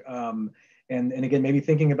work, and again, maybe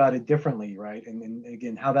thinking about it differently, right? And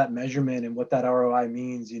again, how that measurement and what that ROI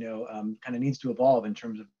means, kind of needs to evolve in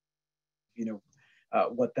terms of,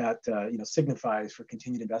 what that signifies for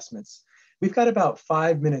continued investments. We've got about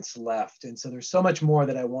 5 minutes left, and so there's so much more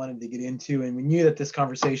that I wanted to get into, and we knew that this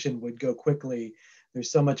conversation would go quickly.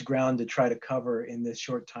 There's so much ground to try to cover in this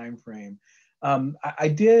short time frame. I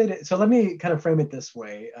did, so let me kind of frame it this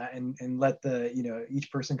way, and let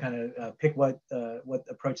each person kind of pick what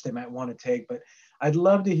approach they might want to take. But I'd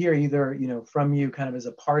love to hear either from you kind of as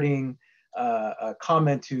a parting a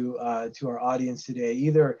comment to our audience today,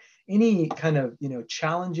 either any kind of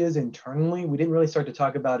challenges internally. We didn't really start to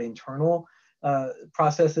talk about internal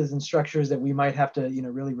processes and structures that we might have to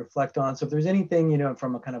really reflect on. So if there's anything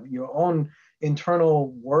from a kind of your own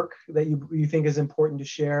internal work that you think is important to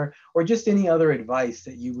share, or just any other advice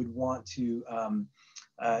that you would want to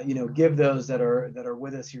give those that are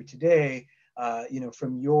with us here today,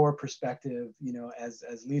 from your perspective,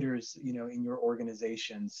 as leaders, in your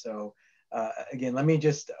organization. So again, let me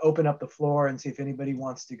just open up the floor and see if anybody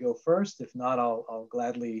wants to go first. If not, I'll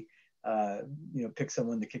gladly pick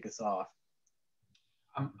someone to kick us off.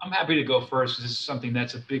 I'm happy to go first. This is something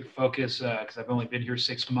that's a big focus because I've only been here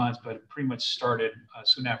 6 months, but it pretty much started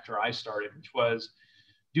soon after I started, which was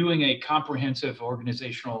doing a comprehensive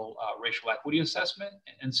organizational racial equity assessment.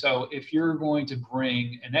 And so if you're going to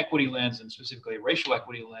bring an equity lens, and specifically a racial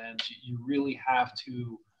equity lens, you really have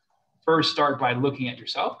to first start by looking at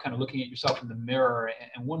yourself, kind of looking at yourself in the mirror.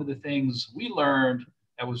 And one of the things we learned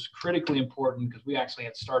that was critically important, because we actually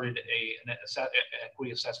had started an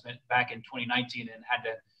equity assessment back in 2019 and had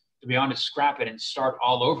to be honest, scrap it and start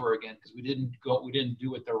all over again, because we didn't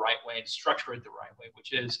do it the right way and structure it the right way,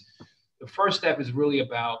 which is the first step is really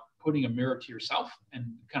about putting a mirror to yourself and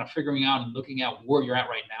kind of figuring out and looking at where you're at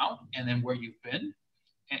right now and then where you've been,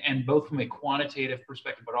 and both from a quantitative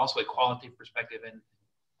perspective, but also a qualitative perspective, and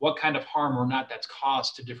what kind of harm or not that's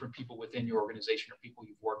caused to different people within your organization or people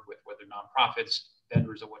you've worked with, whether nonprofits,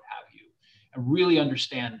 vendors, or what have you, and really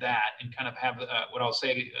understand that and kind of have what I'll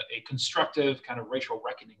say a constructive kind of racial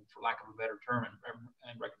reckoning, for lack of a better term,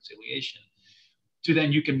 and reconciliation. To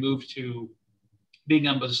then you can move to being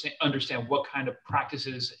able to understand what kind of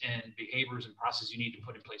practices and behaviors and processes you need to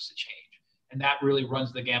put in place to change. And that really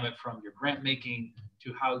runs the gamut from your grant making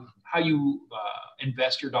to how you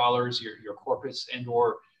invest your dollars, your corporates, and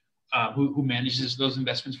or who manages those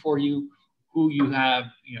investments for you, who you have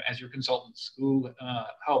as your consultants, who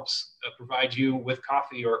helps provide you with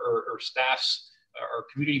coffee or staffs or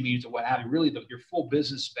community meetings or what have you, really your full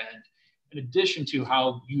business spend, in addition to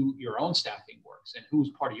how your own staffing works and who's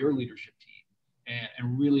part of your leadership team,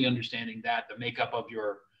 and really understanding that, the makeup of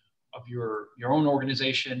your own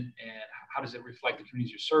organization, and how does it reflect the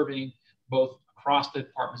communities you're serving, both across the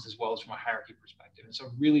departments as well as from a hierarchy perspective. And so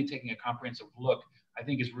really taking a comprehensive look, I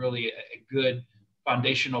think, is really a good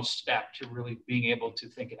foundational step to really being able to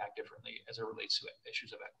think and act differently as it relates to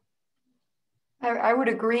issues of equity. I would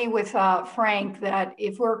agree with Frank that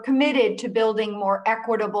if we're committed to building more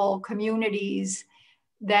equitable communities,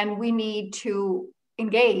 then we need to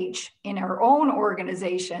engage in our own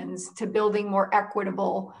organizations to building more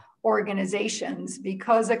equitable organizations,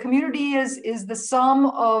 because a community is the sum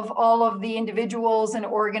of all of the individuals and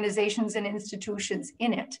organizations and institutions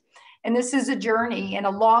in it. And this is a journey, and a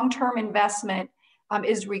long-term investment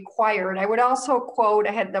is required. I would also quote,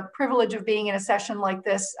 I had the privilege of being in a session like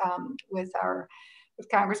this with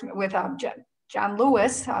John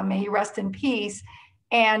Lewis, may he rest in peace.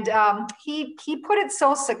 And he put it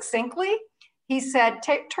so succinctly. He said,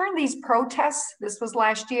 turn these protests, this was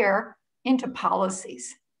last year, into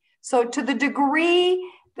policies. So to the degree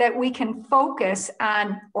that we can focus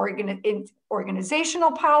on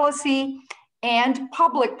organizational policy and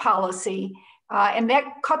public policy, and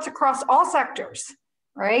that cuts across all sectors,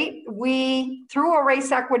 right? We, through a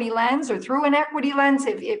race equity lens or through an equity lens,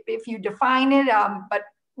 if you define it, but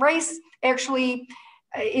race actually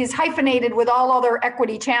is hyphenated with all other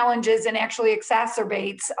equity challenges and actually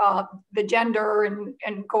exacerbates the gender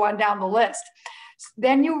and go on down the list.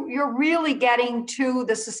 Then you're really getting to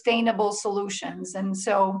the sustainable solutions. And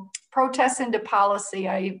so protests into policy,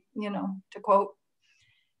 to quote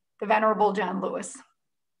the venerable John Lewis.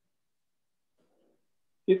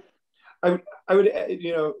 I would,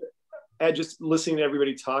 add, just listening to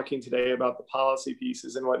everybody talking today about the policy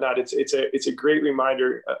pieces and whatnot, it's a great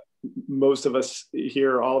reminder. Most of us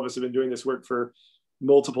here, all of us have been doing this work for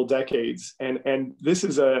multiple decades. And this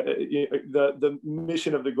is the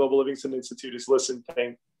mission of the Global Livingston Institute is listen,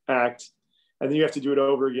 think, act. And then you have to do it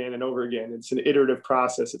over again and over again. It's an iterative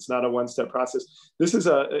process. It's not a one-step process. This is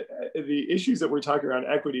the issues that we're talking around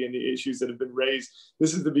equity and the issues that have been raised.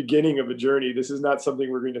 This is the beginning of a journey. This is not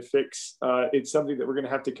something we're going to fix. It's something that we're going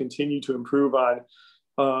to have to continue to improve on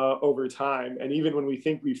over time. And even when we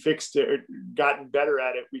think we fixed it or gotten better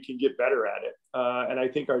at it, we can get better at it. And I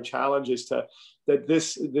think our challenge is that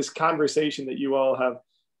this conversation that you all have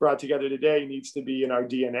brought together today needs to be in our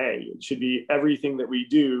DNA. It should be everything that we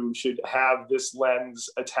do should have this lens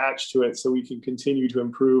attached to it, so we can continue to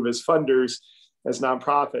improve as funders, as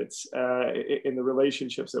nonprofits, in the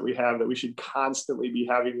relationships that we have, that we should constantly be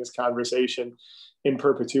having this conversation in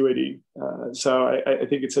perpetuity. So I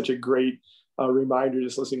think it's such a great reminder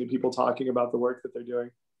just listening to people talking about the work that they're doing.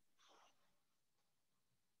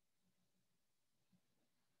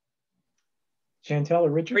 Chantelle or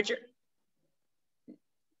Richard? Richard.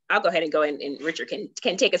 I'll go ahead and go and Richard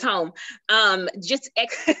can take us home. Just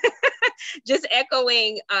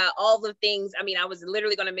echoing all the things. I mean, I was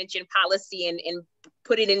literally going to mention policy and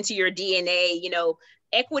put it into your DNA. You know,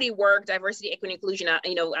 equity work, diversity, equity, inclusion. I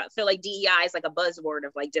feel like DEI is like a buzzword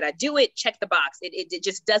of like, did I do it? Check the box. It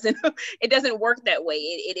just doesn't. It doesn't work that way.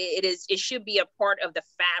 It should be a part of the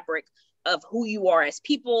fabric of who you are as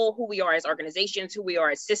people, who we are as organizations, who we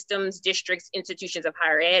are as systems, districts, institutions of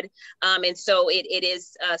higher ed. And so it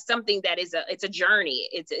is something that it's a journey.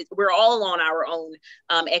 We're all on our own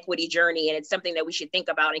equity journey, and it's something that we should think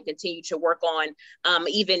about and continue to work on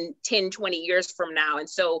even 10, 20 years from now. And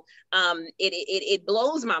so it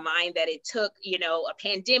blows my mind that it took, a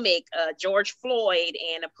pandemic, George Floyd,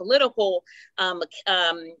 and a political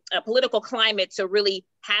climate to really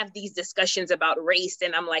have these discussions about race.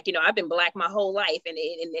 And I'm like, I've been Black my whole life, and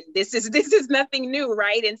this is nothing new,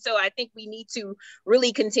 right? And so I think we need to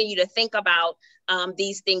really continue to think about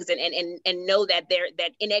these things and know that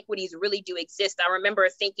that inequities really do exist. I remember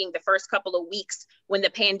thinking the first couple of weeks when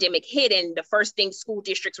the pandemic hit, and the first thing school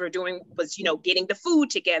districts were doing was, getting the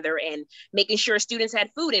food together and making sure students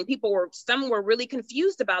had food, and some were really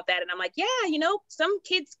confused about that. And I'm like, yeah, some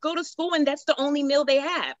kids go to school and that's the only meal they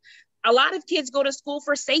have. A lot of kids go to school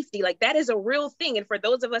for safety. Like, that is a real thing. And for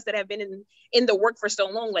those of us that have been in the work for so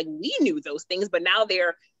long, like, we knew those things, but now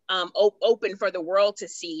they're open for the world to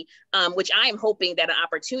see, which I am hoping that an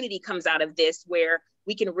opportunity comes out of this where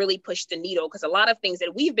we can really push the needle, because a lot of things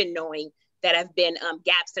that we've been knowing that have been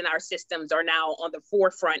gaps in our systems are now on the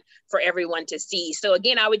forefront for everyone to see. So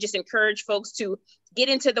again, I would just encourage folks to get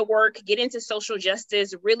into the work, get into social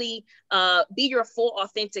justice, really be your full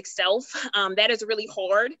authentic self. That is really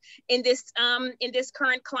hard in this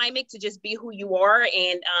current climate, to just be who you are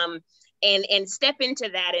and step into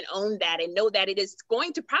that and own that, and know that it is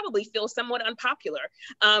going to probably feel somewhat unpopular.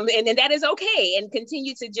 And that is okay, and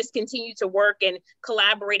continue to work and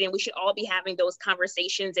collaborate. And we should all be having those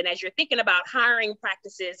conversations. And as you're thinking about hiring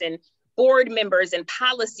practices and board members and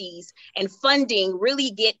policies and funding,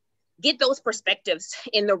 really get those perspectives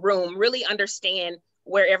in the room, really understand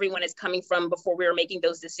where everyone is coming from before we're making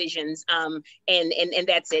those decisions. And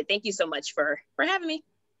that's it. Thank you so much for having me.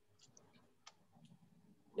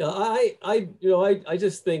 Yeah, I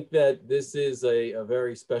just think that this is a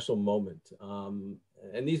very special moment.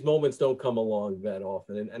 And these moments don't come along that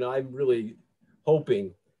often. And I'm really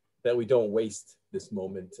hoping that we don't waste this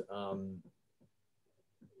moment.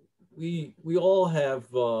 We all have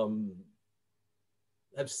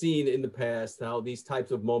seen in the past how these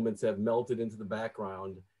types of moments have melted into the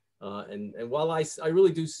background. And while I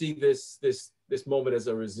really do see this moment as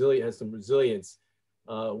some resilience,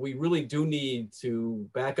 we really do need to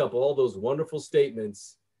back up all those wonderful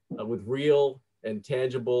statements with real and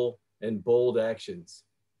tangible and bold actions.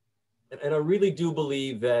 And I really do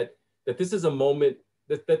believe that this is a moment,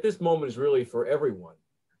 that this moment is really for everyone,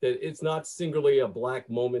 that it's not singularly a Black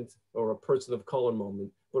moment or a person of color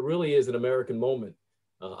moment, but really is an American moment.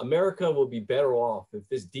 America will be better off if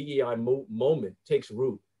this DEI moment takes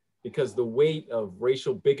root, because the weight of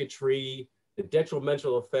racial bigotry, the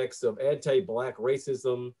detrimental effects of anti-Black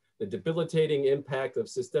racism, the debilitating impact of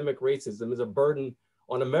systemic racism is a burden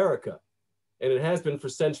on America. And it has been for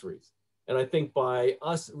centuries. And I think by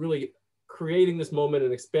us really creating this moment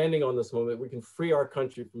and expanding on this moment, we can free our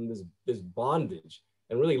country from this bondage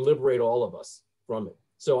and really liberate all of us from it.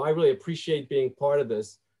 So I really appreciate being part of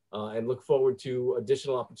this and look forward to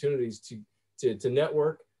additional opportunities to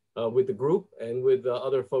network with the group and with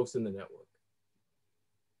other folks in the network.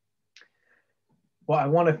 Well, I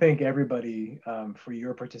want to thank everybody for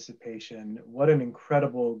your participation. What an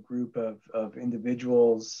incredible group of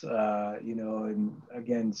individuals, and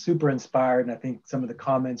again, super inspired. And I think some of the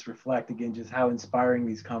comments reflect, again, just how inspiring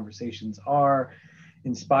these conversations are,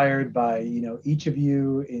 inspired by, each of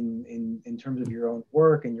you in terms of your own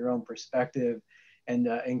work and your own perspective.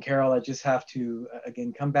 And Carol, I just have to,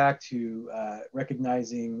 again, come back to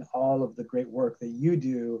recognizing all of the great work that you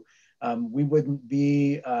do We wouldn't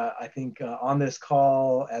be, I think, on this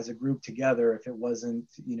call as a group together if it wasn't,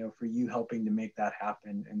 for you helping to make that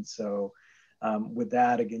happen. And so with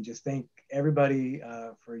that, again, just thank everybody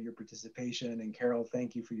for your participation. And Carol,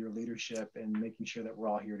 thank you for your leadership and making sure that we're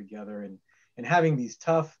all here together and having these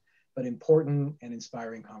tough but important and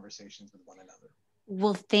inspiring conversations with one another.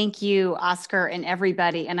 Well, thank you, Oscar, and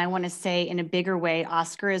everybody. And I want to say in a bigger way,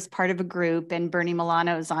 Oscar is part of a group, and Bernie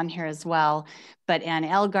Milano is on here as well. But Ann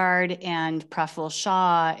Elgard and Praful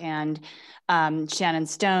Shah and Shannon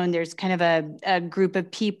Stone, there's kind of a group of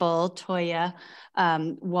people, Toya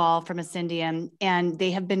Wall from Ascendium, and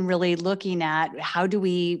they have been really looking at how do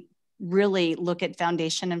we really look at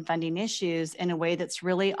foundation and funding issues in a way that's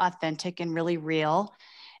really authentic and really real,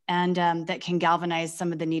 and that can galvanize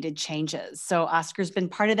some of the needed changes. So Oscar's been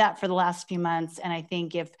part of that for the last few months. And I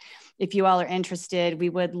think if you all are interested, we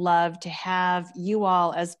would love to have you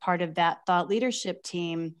all as part of that thought leadership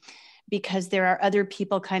team, because there are other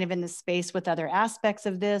people kind of in the space with other aspects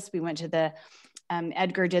of this. We went to the,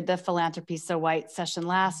 Edgar did the Philanthropy So White session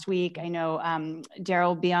last week. I know Daryl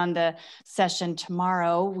will be on the session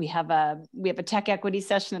tomorrow. We have a tech equity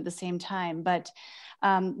session at the same time, but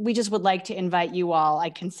we just would like to invite you all. I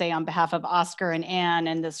can say on behalf of Oscar and Ann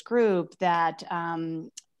and this group that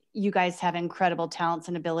you guys have incredible talents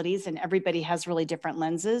and abilities, and everybody has really different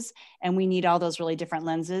lenses, and we need all those really different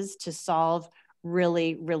lenses to solve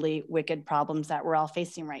really, really wicked problems that we're all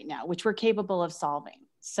facing right now, which we're capable of solving.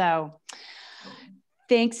 So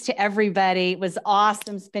thanks to everybody. It was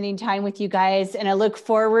awesome spending time with you guys, and I look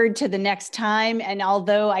forward to the next time. And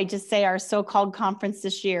although I just say our so-called conference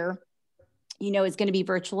this year, it's going to be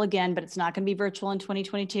virtual again, but it's not going to be virtual in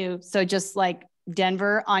 2022. So just like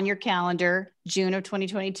Denver on your calendar, June of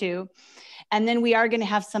 2022. And then we are going to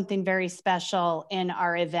have something very special in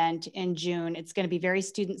our event in June. It's going to be very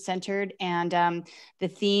student-centered, and the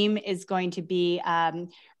theme is going to be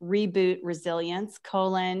Reboot Resilience,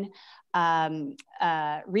 Reboot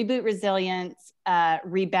Resilience,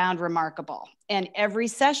 Rebound Remarkable. And every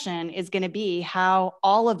session is going to be how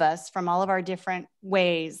all of us from all of our different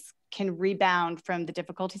ways can rebound from the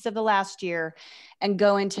difficulties of the last year and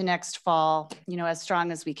go into next fall, as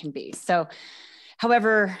strong as we can be. So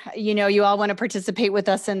however, you all want to participate with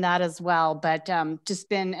us in that as well, but just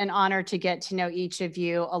been an honor to get to know each of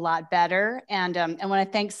you a lot better. And I want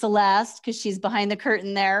to thank Celeste, because she's behind the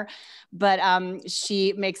curtain there, but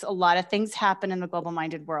she makes a lot of things happen in the global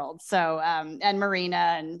minded world. So, and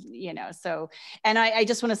Marina, and, and I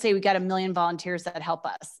just want to say we got 1 million volunteers that help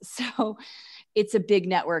us. So it's a big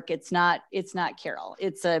network. It's not Carol.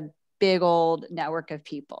 It's a big old network of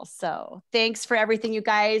people. So thanks for everything, you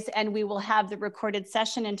guys. And we will have the recorded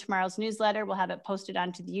session in tomorrow's newsletter. We'll have it posted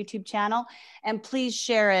onto the YouTube channel, and please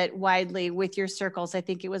share it widely with your circles. I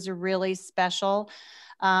think it was a really special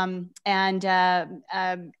and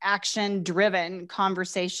action-driven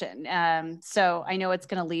conversation. So I know it's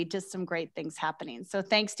going to lead to some great things happening. So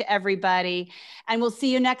thanks to everybody. And we'll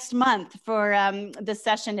see you next month for the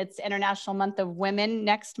session. It's International Month of Women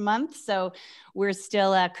next month. So we're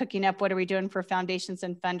still cooking up what are we doing for foundations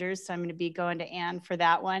and funders. So I'm going to be going to Ann for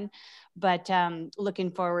that one. But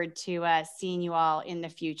looking forward to seeing you all in the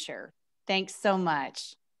future. Thanks so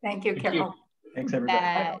much. Thank you, Carol. Thanks,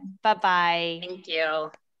 everybody. Bye-bye. Thank you.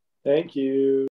 Thank you.